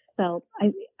just felt,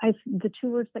 the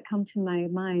two words that come to my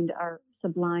mind are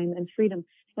sublime and freedom.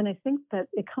 And I think that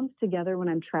it comes together when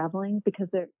I'm traveling because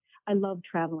I love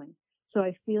traveling. So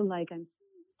I feel like I'm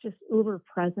just uber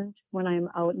present when I'm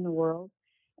out in the world,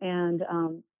 and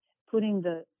putting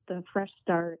the fresh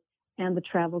start and the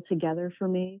travel together for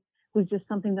me was just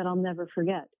something that I'll never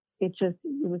forget. It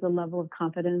was a level of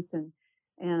confidence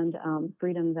and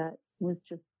freedom that was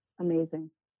just amazing.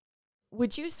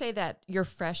 Would you say that your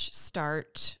fresh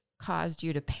start caused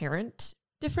you to parent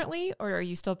differently, or are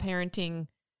you still parenting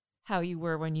how you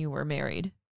were when you were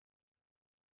married?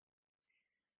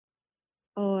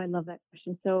 Oh, I love that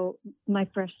question. So my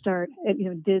fresh start,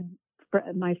 did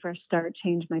my fresh start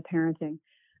change my parenting?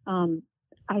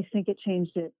 I think it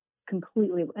changed it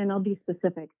completely. And I'll be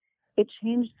specific. It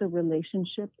changed the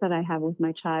relationships that I have with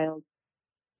my child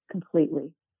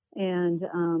completely. And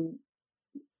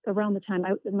around the time,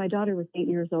 my daughter was 8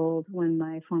 years old when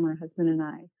my former husband and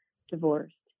I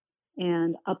divorced.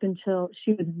 And up until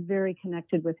she was very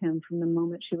connected with him from the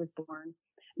moment she was born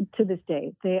to this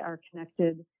day, they are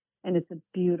connected. And it's a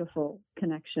beautiful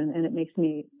connection. And it makes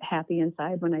me happy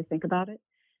inside when I think about it,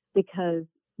 because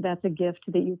that's a gift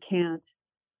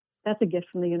that's a gift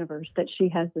from the universe that she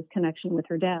has this connection with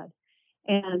her dad.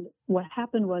 And what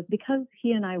happened was, because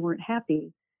he and I weren't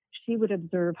happy, she would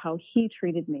observe how he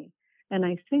treated me. And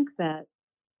I think that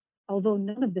although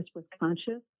none of this was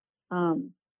conscious, I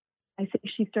think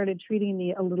she started treating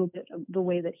me a little bit of the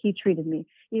way that he treated me,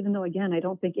 even though, again, I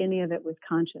don't think any of it was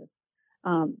conscious.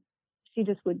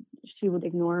 She would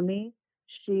ignore me.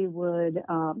 She would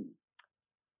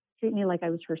treat me like I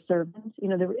was her servant.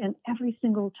 And every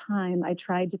single time I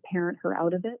tried to parent her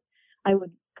out of it, I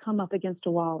would come up against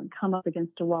a wall and come up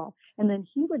against a wall. And then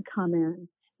he would come in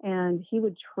and he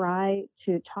would try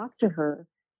to talk to her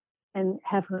and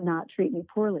have her not treat me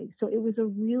poorly. So it was a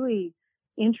really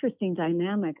interesting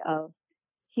dynamic of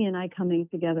he and I coming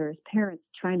together as parents,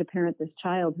 trying to parent this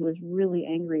child who was really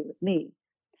angry with me.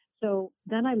 So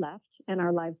then I left and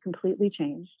our lives completely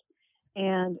changed.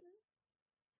 And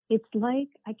it's like,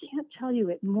 I can't tell you,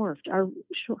 it morphed.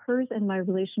 Hers and my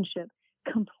relationship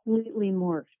completely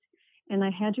morphed. And I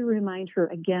had to remind her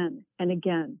again and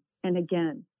again and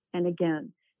again and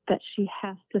again that she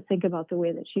has to think about the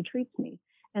way that she treats me,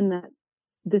 and that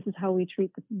this is how we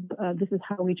treat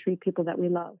people that we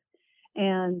love.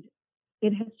 And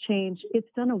it has changed. It's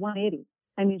done a 180.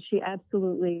 I mean, she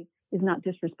absolutely is not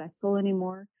disrespectful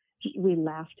anymore. We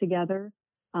laugh together.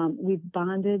 We've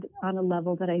bonded on a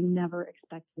level that I never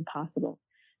expected possible.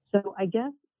 So I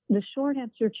guess the short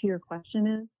answer to your question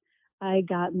is I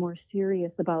got more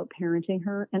serious about parenting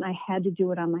her, and I had to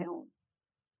do it on my own.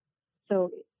 So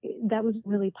that was a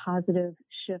really positive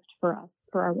shift for us,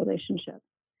 for our relationship.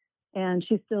 And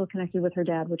she's still connected with her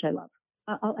dad, which I love.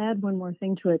 I'll add one more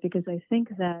thing to it, because I think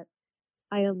that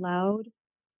I allowed,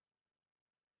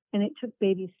 and it took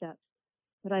baby steps,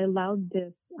 but I allowed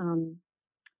this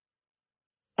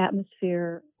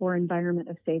atmosphere or environment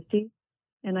of safety.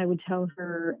 And I would tell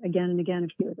her again and again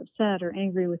if she was upset or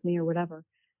angry with me or whatever.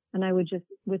 And I would just,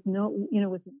 with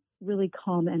really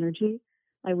calm energy,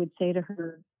 I would say to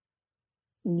her,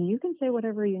 you can say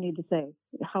whatever you need to say.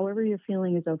 However you're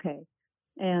feeling is okay.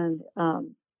 And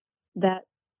that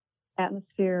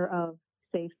atmosphere of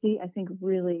safety, I think,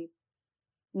 really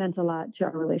meant a lot to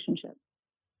our relationship.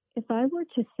 If I were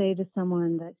to say to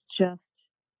someone that's just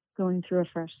going through a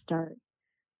fresh start,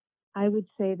 I would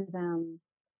say to them,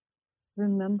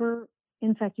 remember,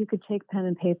 in fact, you could take pen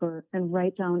and paper and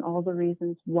write down all the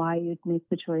reasons why you'd make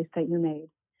the choice that you made.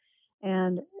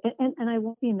 And I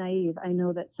won't be naive. I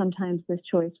know that sometimes this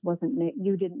choice wasn't made.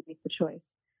 You didn't make the choice.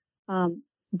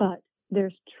 But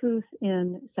there's truth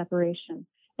in separation.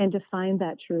 And to find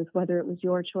that truth, whether it was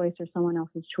your choice or someone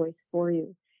else's choice for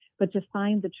you, but to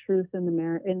find the truth in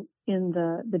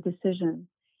the decision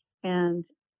and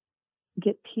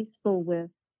get peaceful with,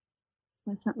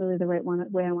 that's not really the right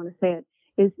way I want to say it,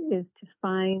 is to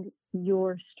find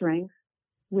your strength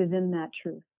within that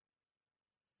truth.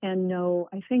 And know,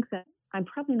 I think that I'm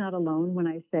probably not alone when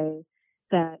I say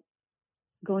that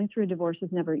going through a divorce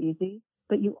is never easy,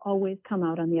 but you always come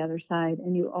out on the other side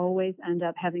and you always end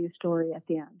up having a story at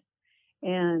the end.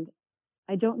 And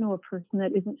I don't know a person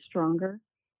that isn't stronger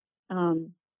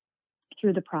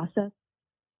through the process,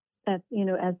 as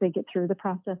they get through the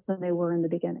process than they were in the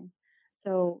beginning.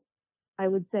 So I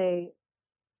would say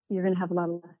you're going to have a lot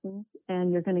of lessons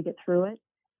and you're going to get through it.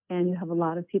 And you have a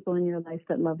lot of people in your life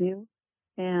that love you,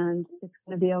 and it's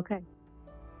going to be okay.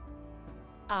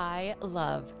 I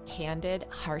love candid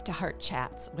heart-to-heart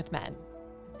chats with men.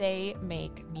 They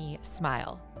make me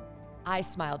smile. I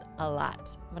smiled a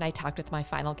lot when I talked with my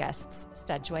final guests,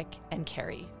 Sedgwick and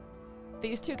Carrie.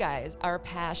 These two guys are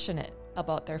passionate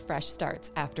about their fresh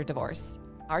starts after divorce.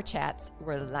 Our chats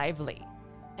were lively,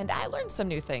 and I learned some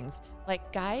new things,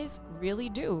 like guys really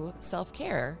do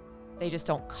self-care. They just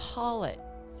don't call it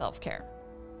self-care.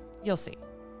 You'll see.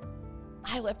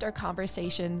 I left our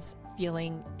conversations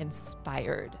feeling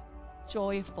inspired,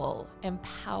 joyful,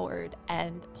 empowered,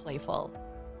 and playful.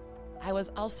 I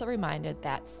was also reminded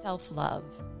that self-love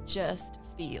just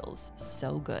feels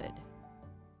so good.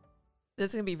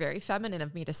 This is going to be very feminine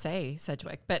of me to say,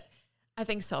 Sedgwick, but I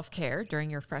think self-care during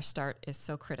your fresh start is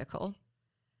so critical.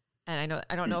 And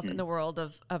I don't know if in the world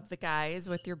of the guys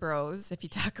with your bros, if you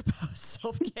talk about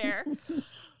self-care,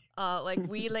 like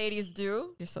we ladies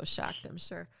do. You're so shocked, I'm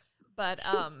sure. But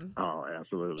oh,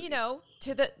 absolutely.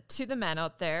 To the men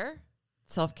out there,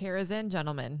 self-care is in,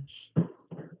 gentlemen.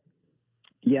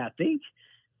 Yeah, I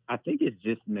think it's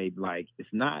just made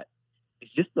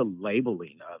it's just the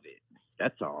labeling of it.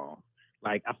 That's all.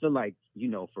 Like, I feel like,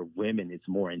 for women, it's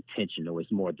more intentional.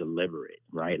 It's more deliberate,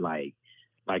 right? Like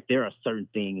there are certain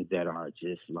things that are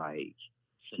just like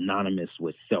synonymous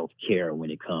with self-care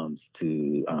when it comes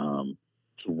to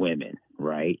women,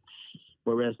 right?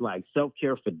 Whereas like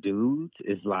self-care for dudes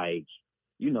is like,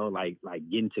 like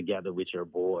getting together with your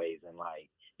boys and like,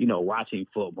 watching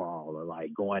football or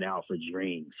like going out for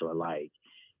drinks or like,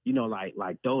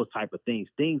 like those type of things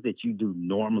that you do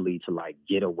normally to like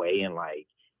get away and like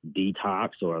detox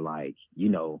or like,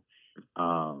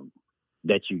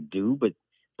 that you do, but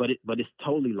it's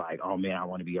totally like, oh man, I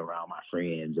want to be around my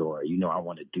friends or, I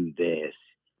want to do this,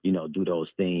 do those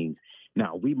things.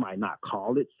 Now we might not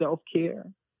call it self-care,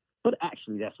 but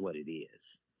actually that's what it is,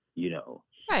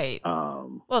 Right.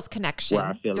 Well, it's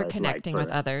connection. You're connecting with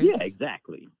others. Yeah,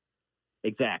 exactly.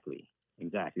 I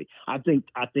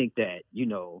think that,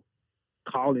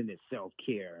 calling it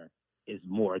self-care is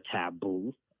more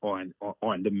taboo on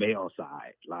the male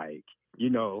side. Like,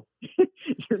 you're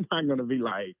not going to be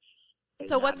like,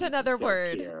 so what's another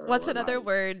word? What's another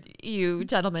word you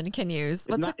gentlemen can use?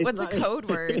 What's a code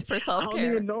word for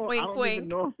self-care? Wink,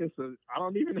 wink. I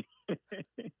don't even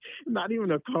not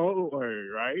even a code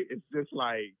word, right? It's just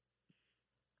like,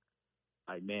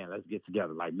 man, let's get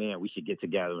together. Like, man, we should get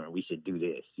together and we should do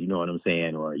this. You know what I'm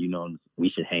saying? Or, we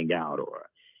should hang out or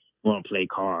want to play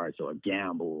cards or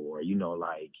gamble or,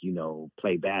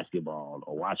 play basketball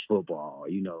or watch football.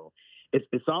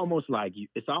 It's almost like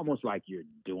you're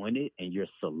doing it and you're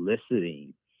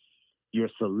soliciting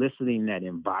that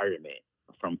environment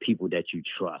from people that you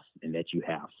trust and that you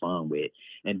have fun with.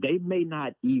 And they may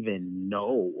not even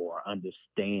know or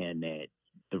understand that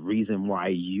the reason why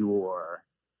you're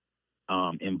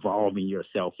involving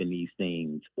yourself in these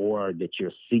things or that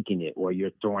you're seeking it or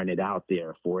you're throwing it out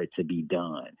there for it to be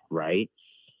done, right?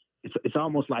 It's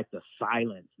almost like the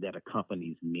silence that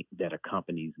accompanies males, that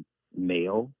accompanies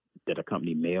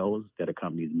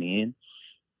men.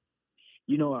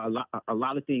 A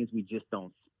lot of things we just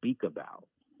don't speak about,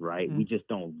 right? Mm-hmm. We just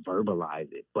don't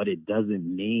verbalize it, but it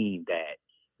doesn't mean that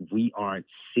we aren't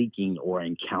seeking or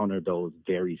encounter those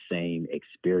very same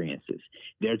experiences.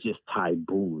 They're just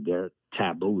taboo. They're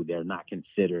not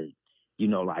considered,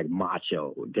 like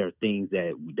macho. They're things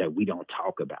that we don't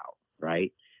talk about,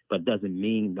 right? but doesn't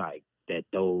mean like that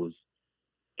those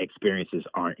experiences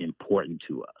aren't important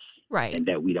to us, Right. and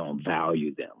that we don't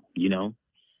value them, you know?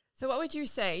 So what would you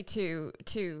say to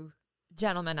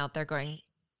gentlemen out there going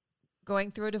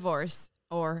through a divorce,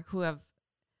 or who have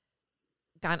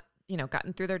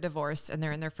gotten through their divorce and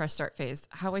they're in their fresh start phase?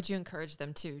 How would you encourage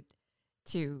them to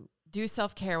do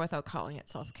self-care without calling it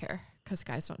self-care? Because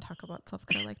guys don't talk about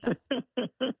self-care like that.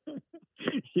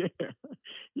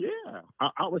 Yeah.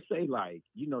 I would say, like,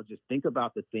 just think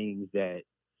about the things that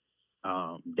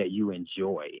you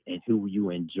enjoy and who you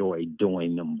enjoy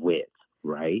doing them with,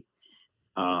 right?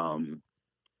 And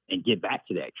get back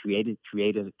to that. Create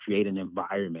an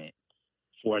environment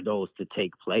for those to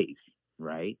take place,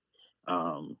 right?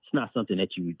 It's not something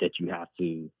that you have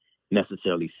to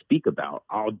necessarily speak about.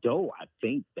 Although I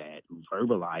think that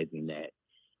verbalizing that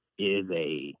is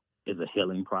a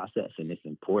healing process, and it's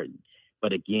important.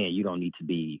 But again, you don't need to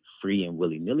be free and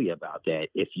willy-nilly about that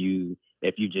if you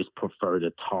just prefer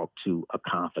to talk to a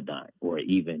confidant or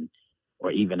even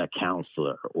a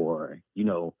counselor, or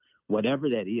whatever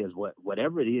that is,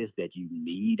 whatever it is that you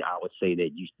need. I would say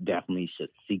that you definitely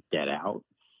should seek that out.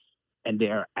 And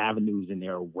there are avenues and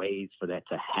there are ways for that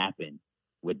to happen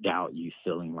without you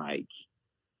feeling like,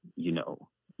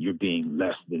 you're being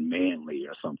less than manly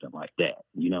or something like that,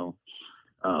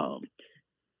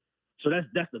 So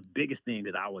that's the biggest thing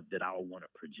that I would want to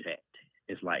project.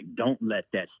 It's like, don't let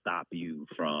that stop you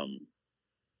from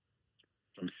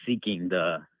seeking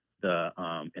the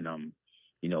and I'm,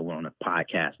 we're on a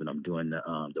podcast and I'm doing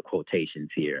the quotations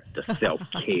here, the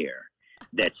self-care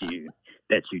that you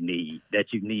need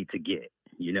to get,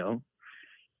 Yeah,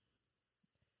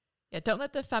 don't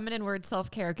let the feminine word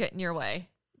self-care get in your way.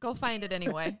 Go find it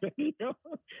anyway.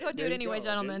 Go do it anyway,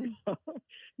 gentlemen.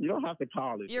 You don't have to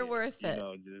call it. You're worth it.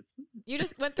 You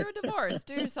just went through a divorce.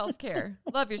 Do your self-care.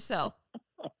 Love yourself.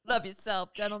 Love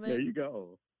yourself, gentlemen. There you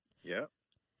go. Yep.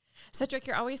 Cedric,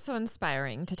 you're always so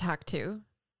inspiring to talk to.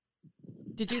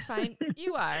 Did you find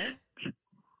you are?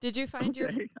 Did you find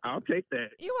I'll take that.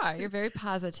 You are. You're very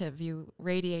positive. You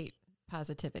radiate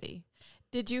positivity.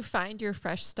 Did you find your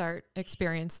fresh start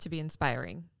experience to be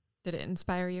inspiring? Did it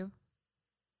inspire you?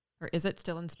 Or is it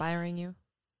still inspiring you?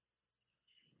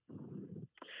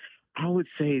 I would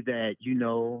say that,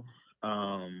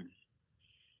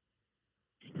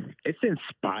 it's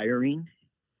inspiring.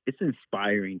 It's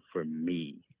inspiring for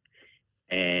me.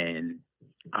 And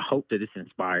I hope that it's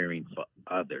inspiring for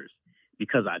others,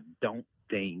 because I don't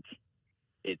think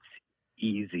it's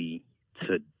easy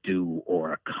to do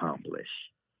or accomplish,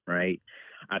 right?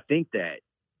 I think that,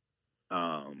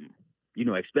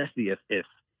 especially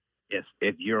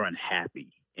if you're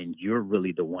unhappy and you're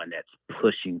really the one that's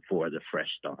pushing for the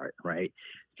fresh start, right?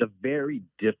 It's a very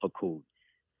difficult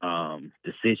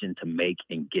decision to make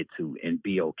and get to and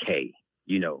be okay,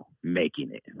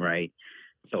 making it, right?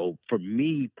 So for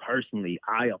me personally,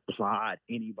 I applaud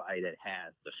anybody that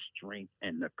has the strength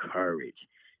and the courage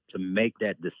to make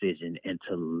that decision and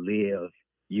to live,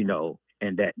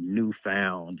 in that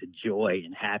newfound joy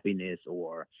and happiness,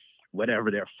 or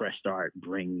whatever their fresh start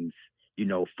brings,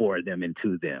 for them and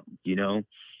to them,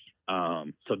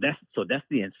 So that's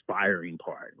the inspiring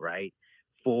part, right?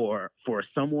 For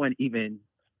someone even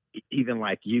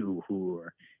like you, who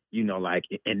are, like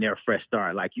in their fresh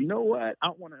start, like, you know what, I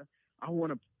want to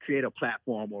create a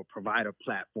platform or provide a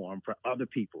platform for other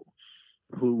people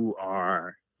who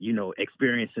are,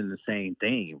 experiencing the same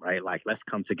thing, right? Like, let's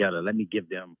come together. Let me give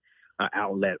them an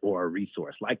outlet or a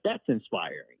resource. Like, that's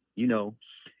inspiring,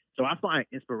 So I find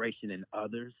inspiration in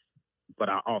others, but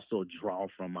I also draw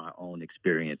from my own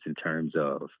experience in terms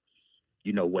of,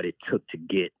 what it took to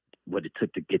get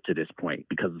to this point,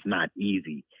 because it's not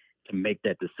easy to make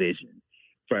that decision.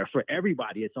 For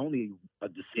everybody, it's only a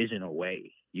decision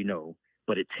away,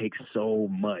 but it takes so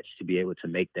much to be able to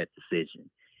make that decision.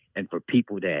 And for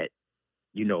people that,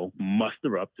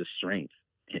 muster up the strength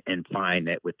and find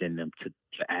that within them to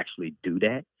actually do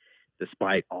that,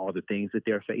 despite all the things that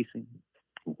they're facing,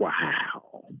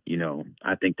 wow,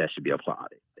 I think that should be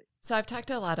applauded. So I've talked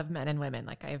to a lot of men and women,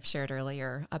 like I've shared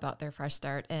earlier, about their fresh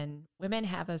start, and women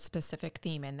have a specific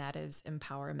theme, and that is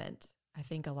empowerment. I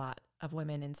think a lot of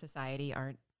women in society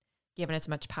aren't given as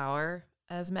much power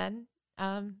as men,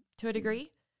 to a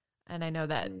degree. And I know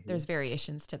that there's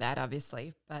variations to that,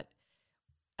 obviously. But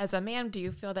as a man, do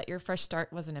you feel that your fresh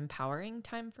start was an empowering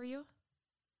time for you?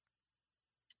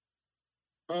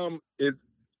 I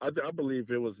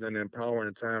believe it was an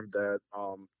empowering time that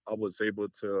I was able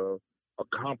to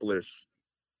accomplish.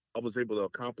 I was able to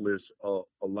accomplish a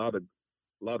lot of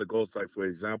goals. Like, for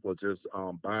example, just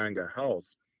buying a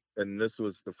house, and this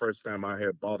was the first time I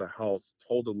had bought a house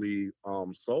totally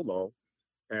solo,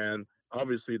 And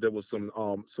obviously there was some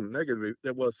negative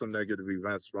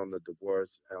events from the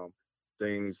divorce,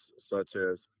 things such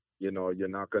as, you're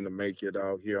not going to make it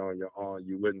out here on your own.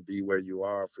 You wouldn't be where you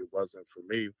are if it wasn't for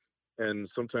me. And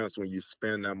sometimes when you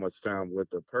spend that much time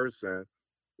with a person,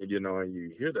 and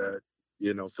you hear that,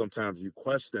 sometimes you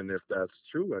question if that's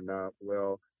true or not.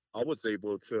 Well, I was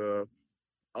able to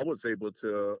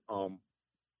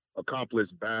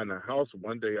accomplish buying a house.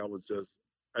 One day I was just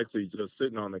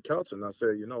sitting on the couch, and I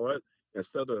said, you know what?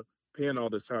 Instead of paying all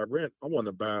this high rent, I want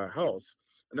to buy a house.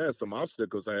 And I had some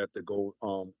obstacles I had to go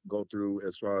through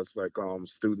as far as like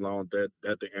student loan debt,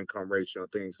 the income ratio,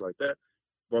 things like that.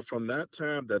 But from that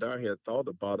time that I had thought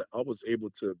about it, I was able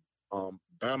to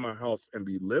buy my house and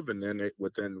be living in it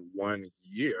within 1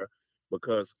 year,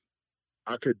 because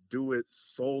I could do it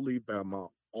solely by my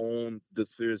own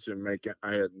decision making.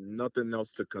 I had nothing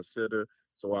else to consider,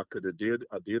 so I did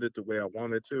it the way I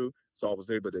wanted to. So I was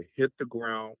able to hit the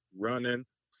ground running,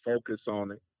 focus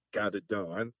on it, got it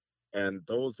done. And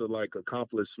those are like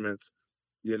accomplishments,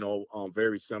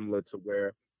 very similar to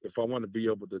where if I want to be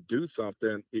able to do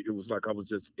something, it was like I was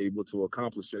just able to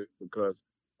accomplish it because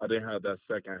I didn't have that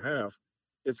second half.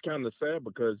 It's kind of sad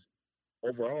because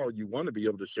overall you want to be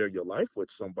able to share your life with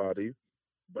somebody,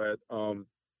 but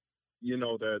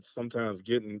that sometimes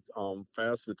getting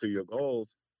faster to your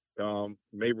goals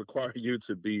may require you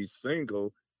to be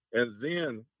single and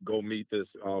then go meet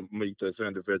this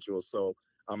individual. So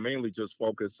I mainly just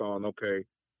focus on, okay,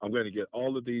 I'm going to get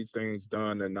all of these things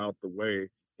done and out the way,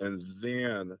 and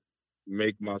then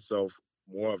make myself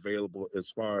more available as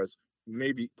far as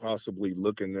maybe possibly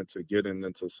looking into getting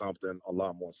into something a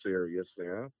lot more serious.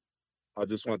 Yeah, I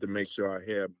just wanted to make sure I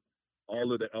had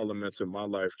all of the elements in my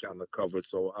life kind of covered,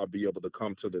 so I'll be able to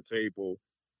come to the table,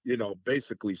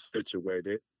 basically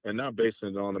situated, and not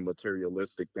basing it on a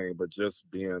materialistic thing, but just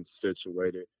being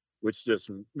situated, which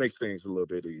just makes things a little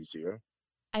bit easier.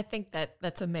 I think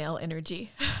that's a male energy.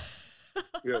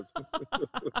 Yes.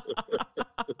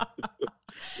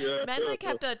 Yeah. Men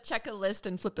have to check a list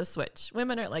and flip a switch.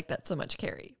 Women aren't like that so much,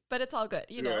 Carrie. But it's all good.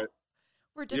 Right.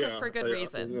 We're different for good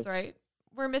reasons, right?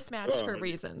 We're mismatched for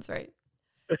reasons, right?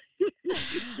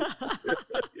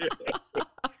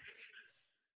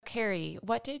 Carrie,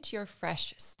 what did your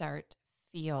fresh start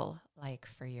feel like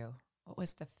for you? What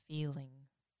was the feeling?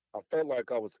 I felt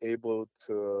like I was able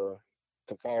to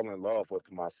fall in love with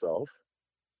myself.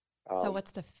 So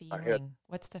what's the feeling?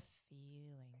 What's the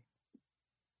feeling?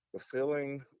 The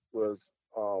feeling was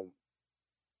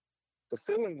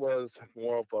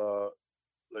more of a,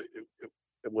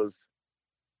 it was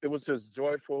just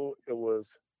joyful. It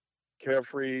was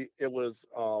carefree. It was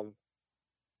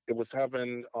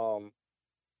having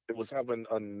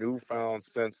a newfound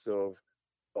sense of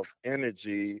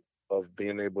energy, of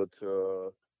being able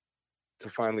to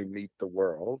finally meet the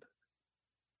world.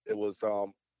 It was a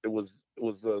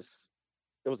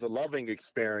loving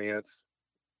experience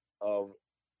of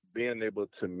being able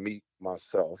to meet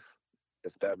myself,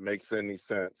 if that makes any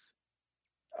sense.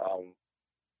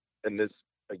 And this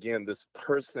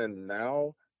person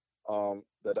now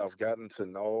that I've gotten to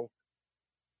know,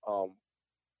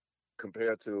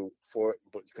 compared to 4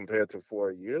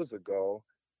 years ago,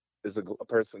 is a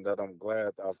person that I'm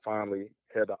glad I finally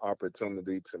had the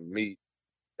opportunity to meet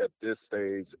at this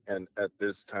stage and at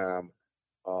this time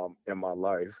in my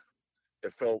life.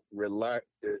 It felt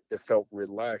It felt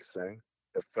relaxing.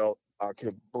 It felt I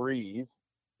could breathe.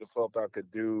 It felt I could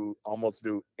almost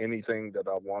do anything that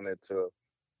I wanted to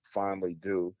finally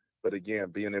do. But again,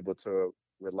 being able to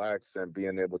relax and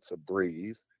being able to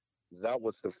breathe, that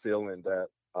was the feeling that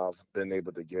I've been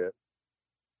able to get.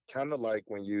 Kind of like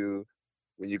when you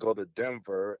go to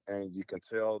Denver and you can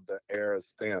tell the air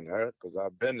is thinner, because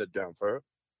I've been to Denver,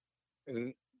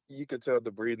 and you can tell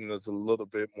the breathing is a little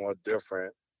bit more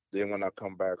different. Then when I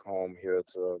come back home here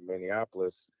to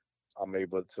Minneapolis, I'm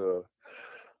able to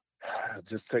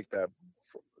just take that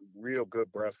real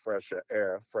good breath, fresh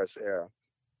air.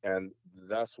 And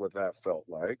that's what that felt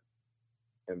like,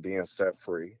 and being set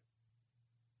free.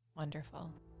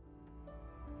 Wonderful.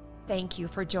 Thank you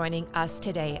for joining us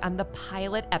today on the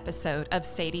pilot episode of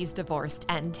Sadie's Divorced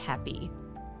and Happy.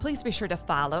 Please be sure to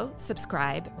follow,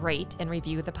 subscribe, rate, and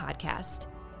review the podcast.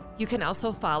 You can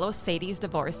also follow Sadie's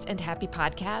Divorced and Happy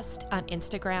podcast on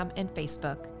Instagram and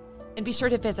Facebook. And be sure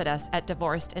to visit us at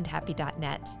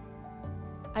divorcedandhappy.net.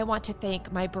 I want to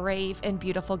thank my brave and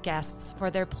beautiful guests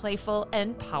for their playful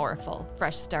and powerful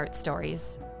fresh start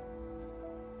stories.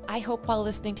 I hope while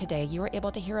listening today, you were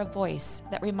able to hear a voice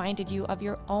that reminded you of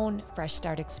your own fresh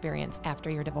start experience after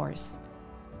your divorce,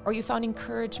 or you found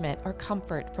encouragement or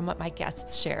comfort from what my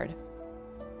guests shared.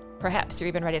 Perhaps you're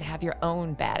even ready to have your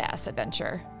own badass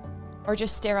adventure, or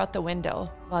just stare out the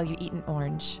window while you eat an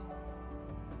orange.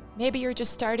 Maybe you're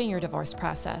just starting your divorce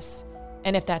process,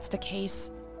 and if that's the case,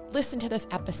 listen to this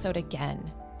episode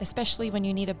again, especially when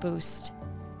you need a boost,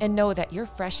 and know that your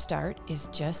fresh start is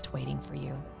just waiting for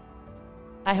you.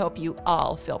 I hope you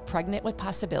all feel pregnant with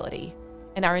possibility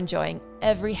and are enjoying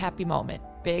every happy moment,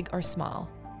 big or small,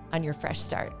 on your fresh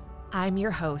start. I'm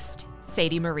your host,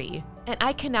 Sadie Marie, and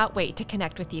I cannot wait to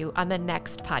connect with you on the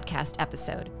next podcast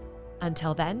episode.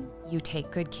 Until then, you take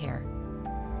good care.